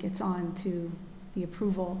time it gets on to the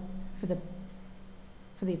approval for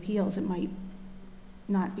the appeals, it might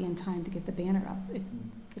not be in time to get the banner up.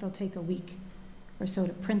 It'll take a week or so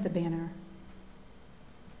to print the banner.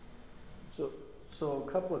 So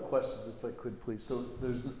a couple of questions, if I could, please. So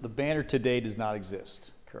the banner today does not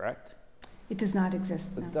exist, correct? It does not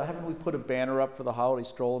exist, no. But haven't we put a banner up for the holiday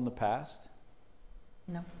stroll in the past?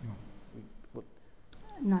 No.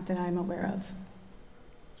 Not that I'm aware of.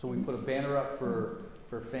 So we put a banner up for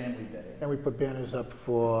Family Day. And we put banners up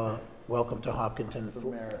for Welcome to Hopkinton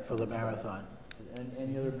For marathon. for the marathon. And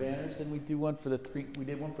any other banners? Then we did one for the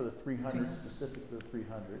 300, specific to the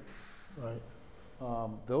 300. Right.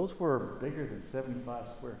 Those were bigger than 75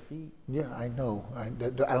 square feet. Yeah, I know. I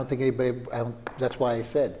don't think anybody, that's why I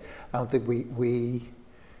said, I don't think we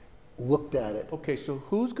looked at it. Okay, so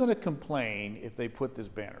who's going to complain if they put this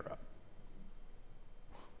banner up?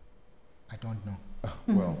 I don't know.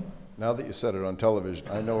 Well, now that you said it on television,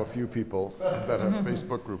 I know a few people that have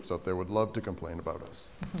Facebook groups up there would love to complain about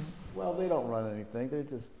us. Well, they don't run anything. They're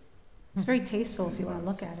just... It's very tasteful if you want to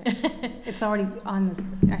look at it. It's already on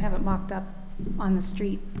the, I have it mocked up on the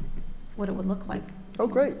street, what it would look like. Oh,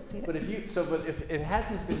 great. See it? But if it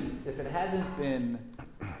hasn't been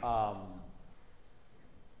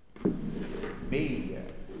made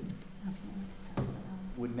yet,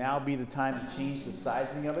 would now be the time to change the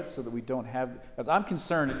sizing of it so that we don't have, because I'm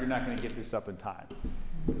concerned that you're not going to get this up in time.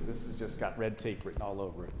 Because this has just got red tape written all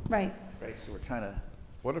over it. Right. Right, so we're trying to...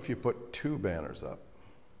 What if you put 2 banners up,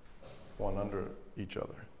 one under each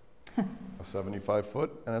other? A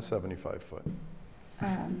 75-foot and a 75-foot.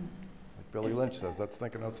 Like Billy Lynch says, that's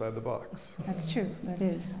thinking outside the box. That's true, that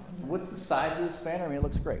is. What's the size of this banner? I mean, it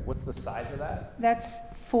looks great. What's the size of that? That's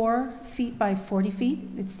 4 feet by 40 feet.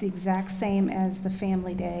 It's the exact same as the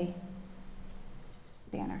Family Day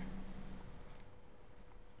banner.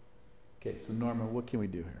 Okay, so Norma, what can we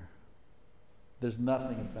do here? There's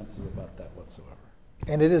nothing offensive about that whatsoever.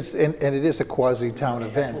 And it is a quasi-town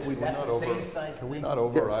event. That's the same size Can we thing. not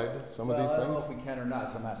override some of these Well, I don't know things? if we can or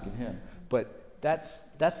not, so I'm asking him. But that's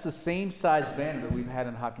the same size banner that we've had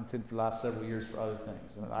in Hopkinton for the last several years for other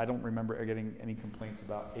things. And I don't remember getting any complaints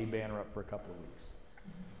about a banner up for a couple of weeks.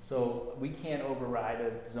 So we can't override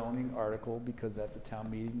a zoning article because that's a town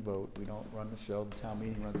meeting vote. We don't run the show, the town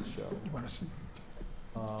meeting runs the show. You want to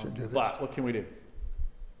should do this? But what can we do?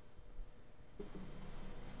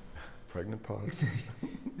 Pregnant pause.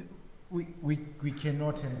 We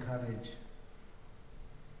cannot encourage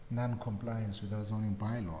non-compliance with our zoning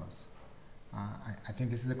bylaws. I think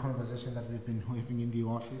this is a conversation that we've been having in the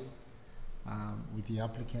office with the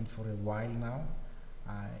applicant for a while now,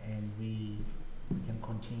 and we can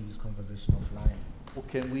continue this conversation offline. Well,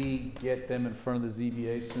 can we get them in front of the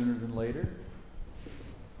ZBA sooner than later?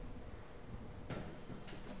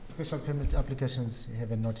 Special permit applications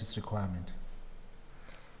have a notice requirement.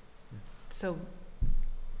 So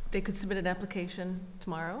they could submit an application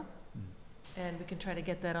tomorrow, and we can try to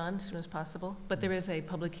get that on as soon as possible. But there is a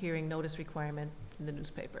public hearing notice requirement in the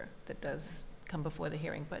newspaper that does come before the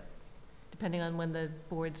hearing. But depending on when the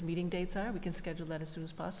board's meeting dates are, we can schedule that as soon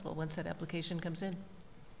as possible, once that application comes in.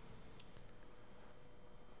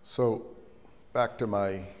 So, back to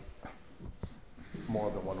my more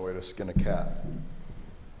than one way to skin a cat.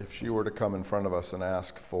 If she were to come in front of us and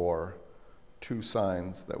ask for 2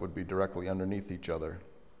 signs that would be directly underneath each other,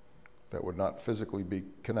 that would not physically be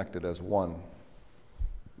connected as one,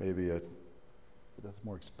 maybe a... That's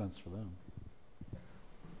more expense for them.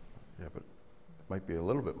 Yeah, but it might be a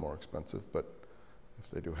little bit more expensive, but if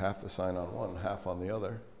they do half the sign on one, half on the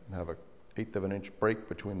other, and have a 1/8 of an inch break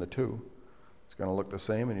between the two, it's gonna look the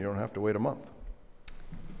same and you don't have to wait a month.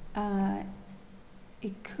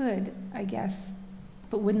 It could, I guess,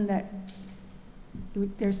 but wouldn't that,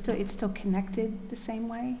 it's still connected the same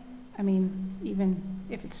way? I mean, even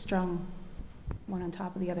if it's strung one on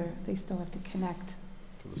top of the other, they still have to connect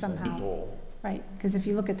To the somehow. same pole. Right, because if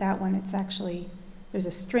you look at that one, it's actually, there's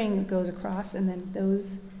a string that goes across, and then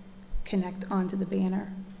those connect onto the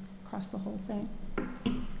banner across the whole thing.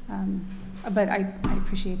 But I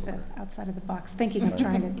appreciate the outside of the box thinking of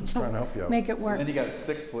trying Just trying to to help you out. make it So work. then you got a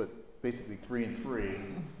 6-foot, basically 3 and 3,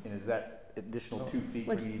 and is that additional 2 feet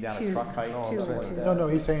What's bringing you down two? to truck height? No, I'm Two or saying two. that. No,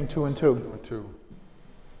 he's saying 2 and 2. 2 and 2.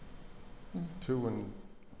 Hmm. 2 and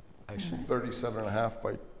Actually. 37.5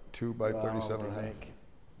 by 2 by 37.5.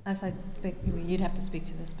 As I think, you'd have to speak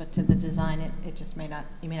to this, but to the design, it just may not,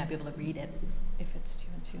 you may not be able to read it if it's 2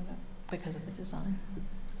 and 2 because of the design.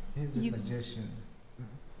 Here's a You- suggestion.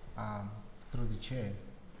 Through the chair,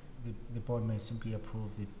 the board may simply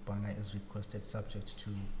approve the banner as requested, subject to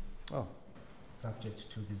Oh,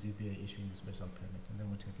 the ZBA issuing the special permit, and then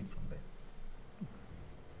we'll take it from there.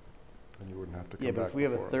 and you wouldn't have to come Yeah, back but if we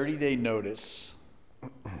have a before us. 30-day notice,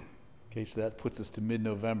 okay, so that puts us to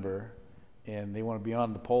mid-November, and they want to be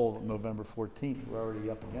on the poll November 14th, we're already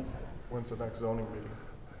up against it. When's the next zoning meeting?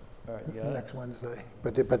 All right, you got it? Next Wednesday.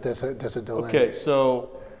 But there's a delay. Okay,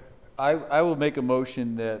 so I will make a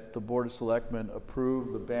motion that the Board of Selectmen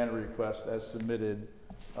approve the banner request as submitted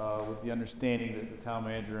with the understanding that the town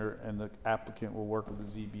manager and the applicant will work with the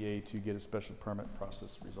ZBA to get a special permit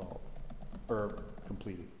process resolved, or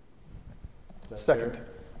completed. Is that Second. fair?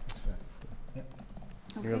 That's fair.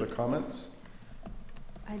 Any other comments?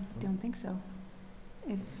 I don't think so.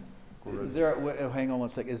 If, Is there, hang on one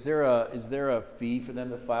sec, is there a fee for them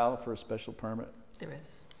to file for a special permit? There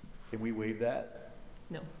is. Can we waive that?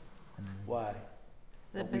 No. And then Why?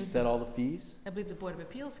 That Don't we may- set all the fees? I believe the Board of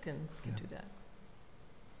Appeals can Yeah. do that.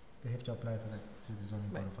 they have to apply for that through the zoning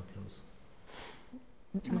board Right. of appeals.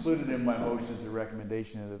 Included in my motion is a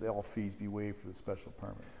recommendation that all fees be waived for the special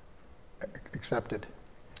permit. Accepted.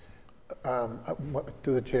 To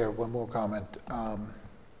the chair, one more comment.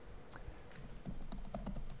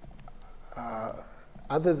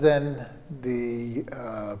 Other than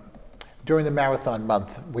during the marathon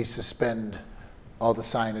month, we suspend all the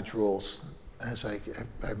signage rules. As I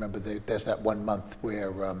remember, there's that 1 month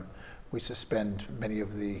where we suspend many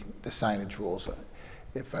of the signage rules,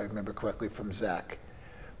 if I remember correctly from Zach.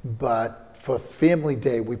 But for Family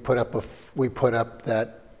Day, we put up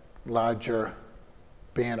that larger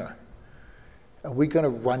banner. Are we going to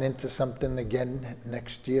run into something again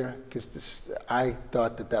next year? Because I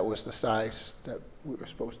thought that was the size that we were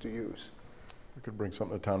supposed to use. We could bring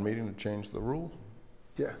something to town meeting to change the rule.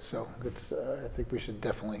 Yeah, so I think we should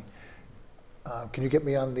definitely. Can you get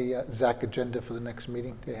me on the Zach agenda for the next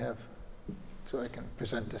meeting they have, so I can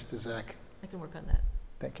present this to Zach? I can work on that.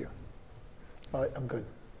 Thank you. All right, I'm good.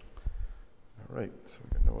 All right, so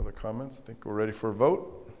we got no other comments. I think we're ready for a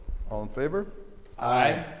vote. All in favor?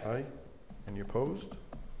 Aye. Aye. Any opposed?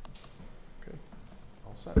 Okay,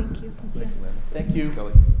 all set. Thank you. Thank you, ma'am. Thank you. Ms.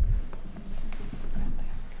 Kelly.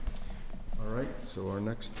 All right, so our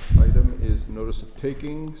next item is notice of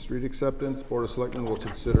taking, street acceptance. Board of Selectmen will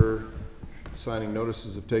consider signing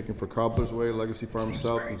notices of taking for Cobbler's Way, Legacy Farm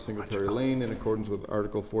South, and Singletary Lane in accordance with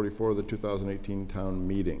Article 44 of the 2018 town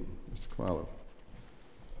meeting. Mr. Kamalo.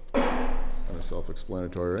 Kind of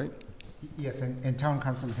self-explanatory, right? Yes, and Town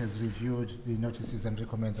Council has reviewed the notices and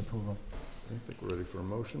recommends approval. I think we're ready for a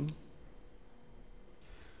motion.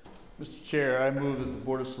 Mr. Chair, I move that the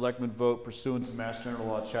Board of Selectmen vote pursuant to Mass General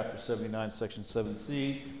Law, Chapter 79, Section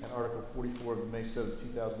 7C, and Article 44 of the May 7,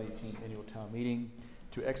 2018 Annual Town Meeting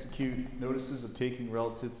to execute notices of taking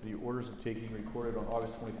relative to the orders of taking recorded on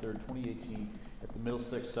August 23, 2018 at the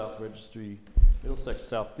Middlesex South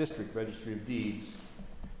District Registry of Deeds,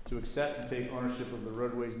 to accept and take ownership of the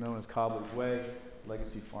roadways known as Cobbler's Way,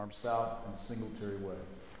 Legacy Farm South, and Singletary Way.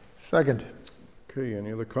 Second. Okay,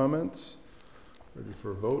 any other comments? Ready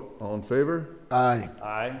for a vote? All in favor? Aye.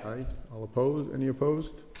 Aye. Aye. All opposed? Any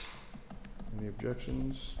opposed? Any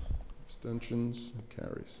objections? Abstentions? It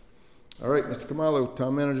carries. All right, Mr. Kamalo,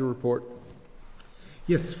 Town Manager report.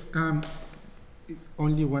 Yes,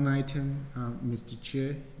 only one item, Mr.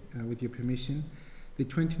 Chair, with your permission. The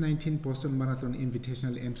 2019 Boston Marathon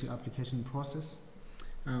Invitational Entry Application process.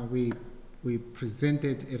 We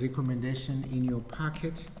presented a recommendation in your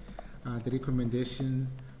packet. The recommendation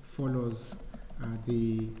follows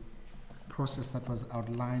the process that was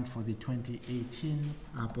outlined for the 2018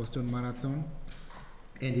 Boston Marathon,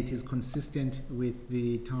 and it is consistent with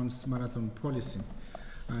the town's marathon policy.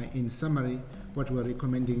 In summary, what we're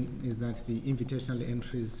recommending is that the invitational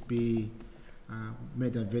entries be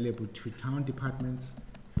made available to town departments,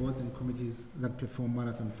 boards and committees that perform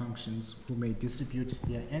marathon functions who may distribute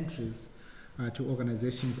their entries to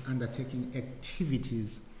organizations undertaking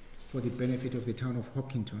activities for the benefit of the town of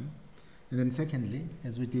Hopkinton. And then secondly,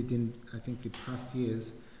 as we did in, I think, the past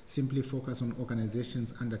years, simply focus on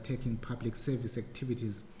organizations undertaking public service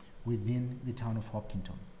activities within the town of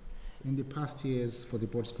Hopkinton. In the past years, for the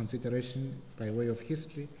board's consideration, by way of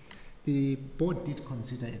history, the board did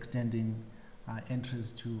consider extending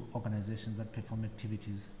entries to organizations that perform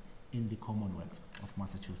activities in the Commonwealth of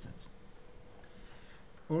Massachusetts.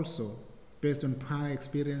 Also, based on prior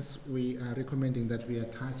experience, we are recommending that we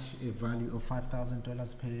attach a value of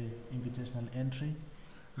 $5,000 per invitational entry.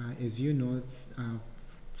 As you know,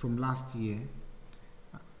 from last year,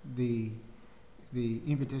 the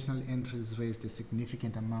invitational entries raised a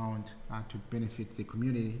significant amount to benefit the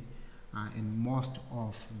community, and most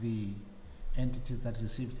of the entities that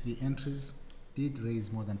received the entries did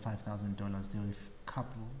raise more than $5,000. There were a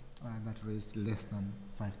couple that raised less than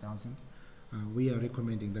 $5,000. We are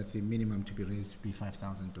recommending that the minimum to be raised be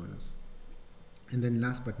 $5,000. And then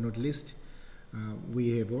last but not least,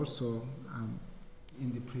 we have also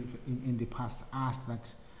in the past asked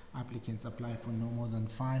that applicants apply for no more than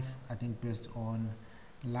 5. I think based on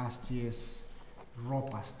last year's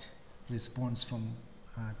robust response from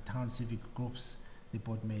town civic groups, the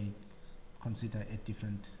board may consider a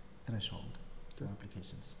different threshold for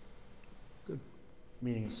applications. Good.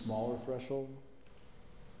 Meaning a smaller threshold?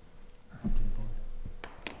 Up to the board.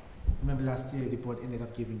 Remember last year the board ended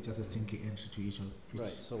up giving just a single entry to each. Right,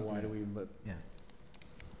 so why do we let? Yeah.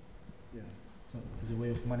 Yeah. So as a way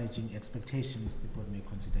of managing expectations, the board may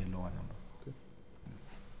consider a lower number. Okay.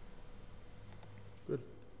 Good.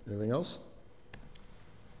 Anything else?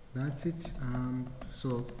 That's it.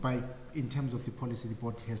 So in terms of the policy, the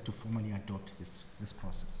board has to formally adopt this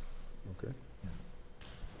process. Okay.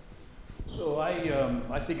 So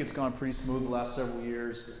I think it's gone pretty smooth the last several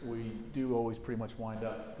years. We do always pretty much wind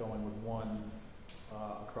up going with one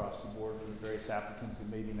across the board for the various applicants, and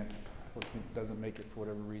maybe an applicant doesn't make it for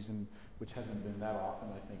whatever reason, which hasn't been that often.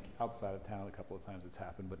 I think outside of town a couple of times it's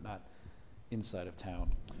happened, but not inside of town.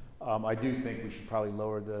 I do think we should probably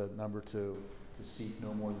lower the number to seat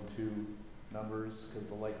no more than 2 numbers, because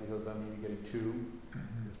the likelihood of them even getting 2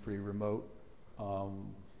 is pretty remote.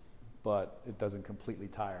 But it doesn't completely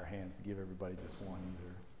tie our hands to give everybody just one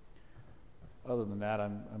either. Other than that,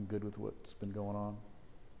 I'm good with what's been going on.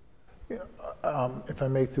 Yeah, if I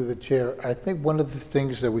may, through the chair, I think one of the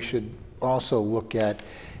things that we should also look at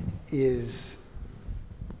is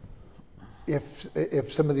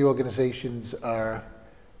if some of the organizations are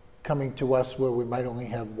coming to us where we might only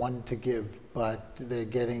have 1 to give, but they're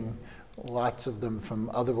getting lots of them from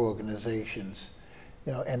other organizations,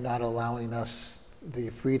 and not allowing us the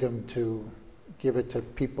freedom to give it to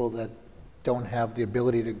people that don't have the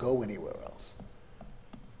ability to go anywhere else.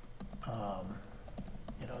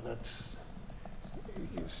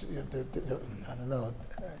 I don't know,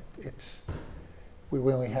 we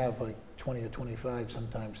only have like 20 or 25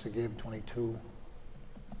 sometimes to give, 22.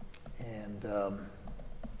 And, I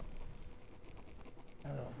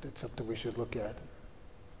don't know, it's something we should look at.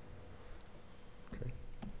 Okay.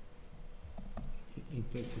 In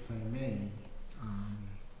fact, if I may,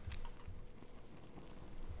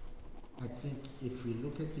 I think if we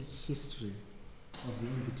look at the history of the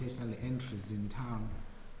invitational entries in town,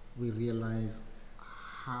 we realize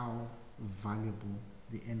how valuable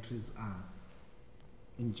the entries are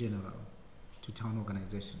in general to town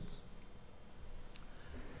organizations.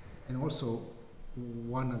 And also,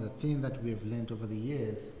 one other thing that we have learned over the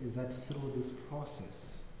years is that through this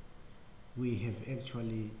process, we have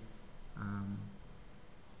actually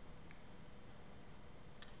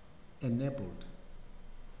enabled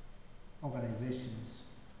organizations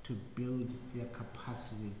to build their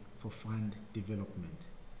capacity for fund development.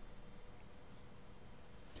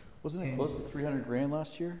 Wasn't it And- close to 300 grand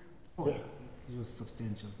last year? Oh, yeah, it was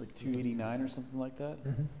substantial. Like 289 or something like that?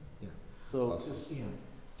 Yeah. So Awesome.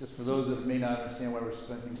 just for those that may not understand why we're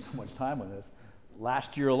spending so much time on this,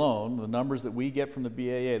 last year alone, the numbers that we get from the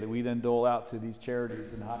BAA that we then dole out to these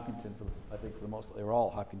charities in Hopkinton, I think for the most, they were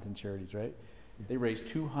all Hopkinton charities, right? They raised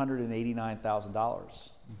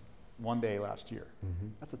 $289,000 one day last year.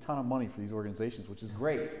 That's a ton of money for these organizations, which is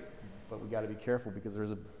great, but we got to be careful because there's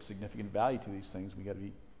a significant value to these things. We got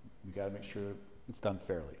to make sure it's done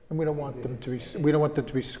fairly. And we don't want them to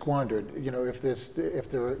be squandered. You know, if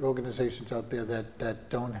there are organizations out there that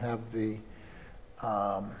don't have the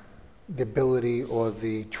ability or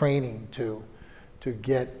the training to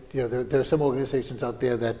get, you know, there are some organizations out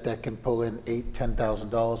there that can pull in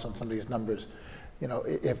 $8,000–10,000 on some of these numbers. You know,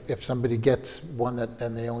 if somebody gets one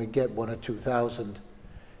and they only get 1,000 or 2,000,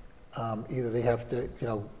 either they have to, you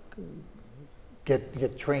know,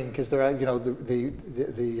 get trained, because there are, you know, the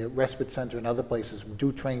respite center and other places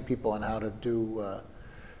do train people on how to do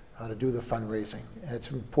the fundraising. And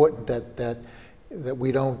it's important that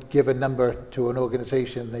we don't give a number to an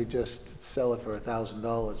organization, they just sell it for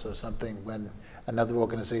 $1,000 or something, when another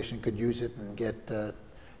organization could use it and get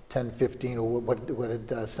 10, 15, or what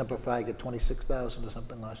did Simplify get, 26,000 or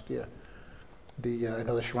something last year. I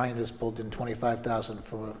know the Shriners pulled in 25,000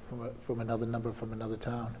 from another number from another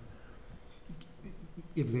town.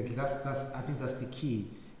 Exactly. I think that's the key.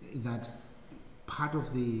 That part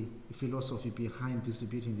of the philosophy behind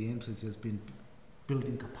distributing the entries has been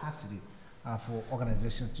building capacity for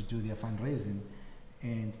organizations to do their fundraising,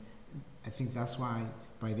 and I think that's why,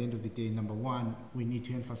 by the end of the day, number one, we need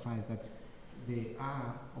to emphasize that there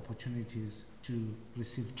are opportunities to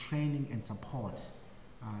receive training and support,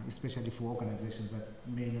 especially for organizations that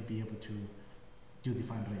may not be able to do the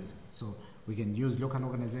fundraising. So we can use local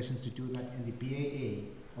organizations to do that, and the BAA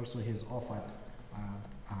also has offered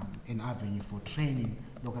an avenue for training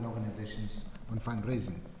local organizations on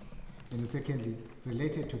fundraising. And secondly,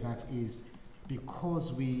 related to that is,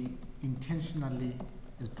 because we intentionally,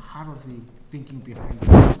 as part of the thinking behind this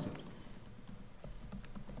concept,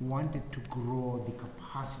 wanted to grow the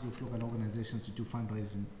capacity of local organizations to do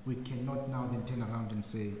fundraising, we cannot now then turn around and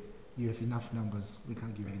say, you have enough numbers, we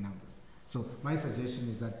can't give you the numbers. So my suggestion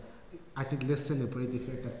is that I think let's celebrate the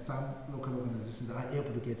fact that some local organizations are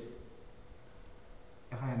able to get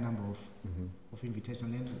a higher number of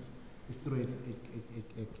invitational entries. It's through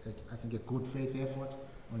I think a good faith effort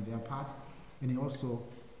on their part. And also,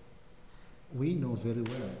 we know very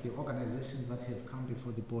well the organizations that have come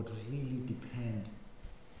before the board really depend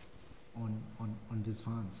on these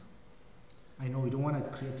funds. I know we don't want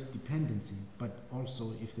to create dependency, but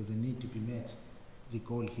also if there's a need to be met, the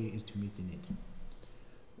goal here is to meet the need.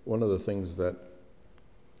 One of the things that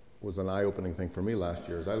was an eye-opening thing for me last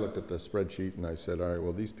year is I looked at the spreadsheet and I said, all right,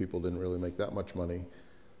 well, these people didn't really make that much money,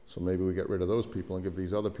 so maybe we get rid of those people and give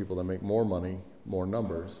these other people that make more money more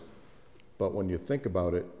numbers. But when you think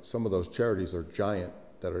about it, some of those charities are giant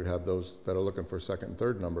that have those that are looking for second and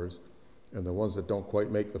third numbers, and the ones that don't quite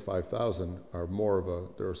make the 5,000 are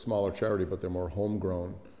they're a smaller charity, but they're more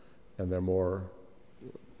homegrown, and they're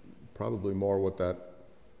probably more what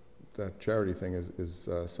that charity thing is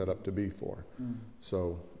set up to be for.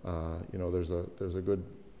 So you know, there's a good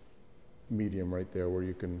medium right there where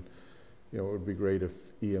you can, you know, it would be great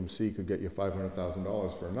if EMC could get you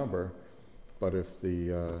 $500,000 for a number, but if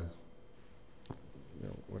the you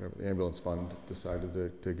know, whatever, the ambulance fund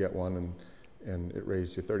decided to get one and it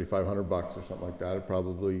raised you $3,500 or something like that, it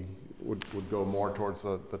probably would go more towards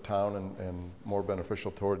the town and more beneficial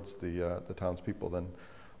towards the townspeople than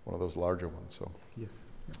one of those larger ones. So yes.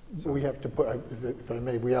 So we have to put, if I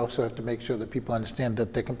may, we also have to make sure that people understand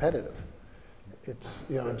that they're competitive. it's,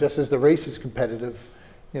 you know, just as the race is competitive,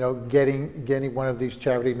 you know, getting one of these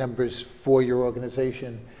charity numbers for your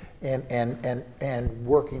organization and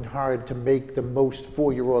working hard to make the most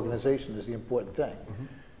for your organization is the important thing.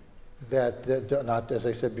 That not, as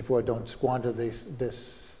I said before, don't squander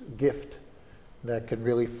this gift that can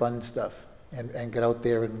really fund stuff and get out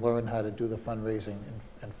there and learn how to do the fundraising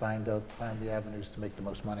and find the avenues to make the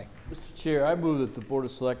most money. Mr. Chair, I move that the Board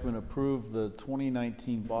of Selectmen approve the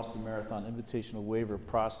 2019 Boston Marathon Invitational Waiver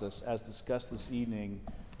process as discussed this evening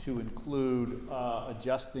to include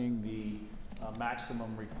adjusting the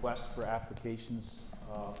maximum request for applications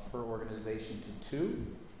per organization to 2,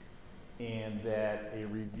 and that a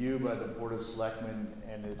review by the Board of Selectmen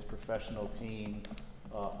and its professional team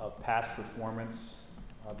of past performance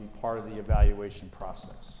be part of the evaluation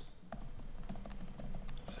process.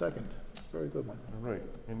 Second, very good one. All right,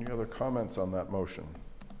 any other comments on that motion?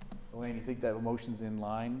 Elaine, you think that motion's in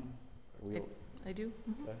line? I do.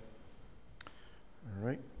 Okay. All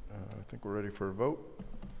right, I think we're ready for a vote.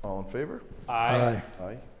 All in favor? Aye.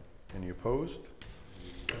 Aye. Any opposed?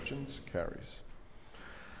 Abstentions? Carries.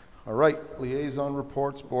 All right, liaison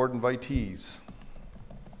reports, board invitees.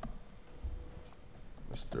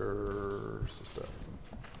 Mr. Sister.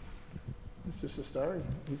 Mr. Sestari,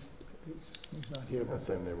 he's not here. Yeah,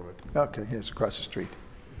 same neighborhood. Okay, he's across the street.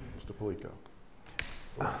 Mr. Polico.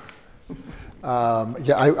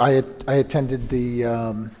 Yeah, I attended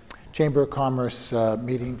the Chamber of Commerce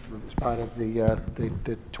meeting as part of the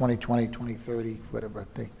 2020, 2030, whatever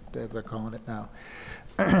they're calling it now.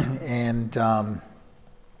 And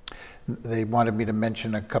they wanted me to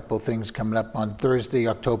mention a couple of things coming up on Thursday,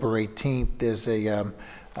 October 18th. There's a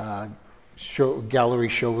gallery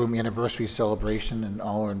showroom anniversary celebration, and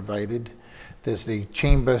all are invited. There's the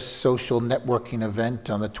Chamber Social Networking event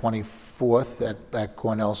on the 24th at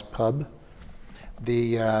Cornell's Pub.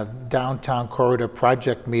 The Downtown Corridor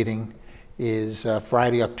Project meeting is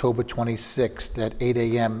Friday, October 26th at 8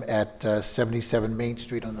 a.m. at 77 Main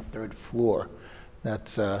Street on the 3rd floor.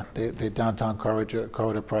 That's the Downtown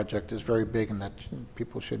Corridor Project is very big, and that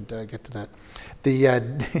people should get to that. The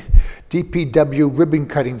DPW ribbon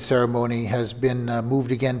cutting ceremony has been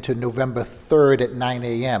moved again to November 3rd at 9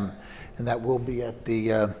 a.m. and that will be at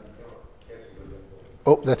the.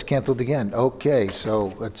 Oh, that's canceled again. Okay,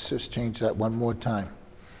 so let's just change that one more time.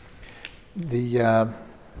 The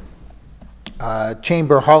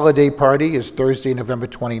Chamber Holiday Party is Thursday, November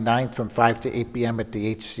 29th from 5 to 8 p.m. at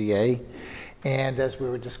the HCA. And as we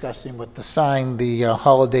were discussing with the sign, the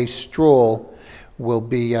holiday stroll will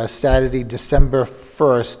be Saturday, December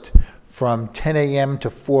 1st from 10 a.m.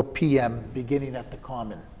 to 4 p.m. beginning at the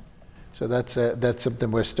Common. So that's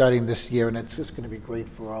something we're starting this year, and it's just going to be great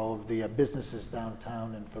for all of the businesses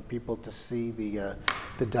downtown and for people to see the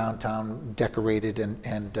downtown decorated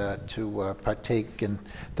and to partake in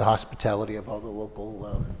the hospitality of all the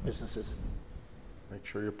local businesses. Make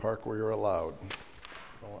sure you park where you're allowed.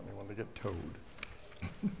 Don't want anyone to get towed.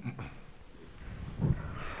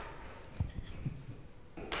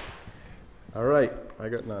 All right, I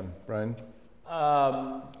got none. Brian?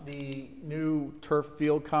 The new turf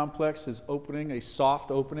field complex is opening, a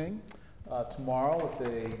soft opening, tomorrow with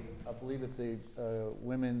I believe it's a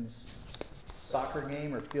women's soccer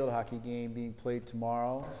game or field hockey game being played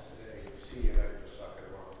tomorrow. Senior night for soccer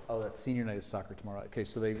tomorrow. Oh, that's senior night of soccer tomorrow. Okay,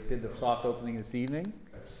 so they did the soft opening this evening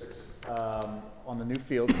on the new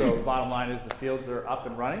field. So the bottom line is the fields are up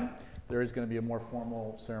and running. There is going to be a more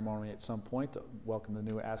formal ceremony at some point to welcome the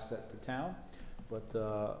new asset to town, but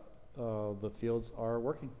the fields are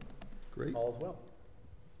working. Great. All is well.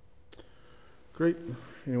 Great.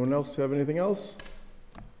 Anyone else have anything else?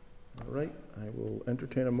 All right, I will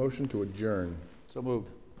entertain a motion to adjourn. So moved.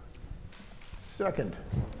 Second.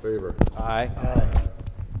 Favor? Aye. Aye.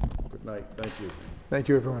 Good night. Thank you. Thank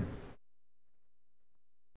you, everyone.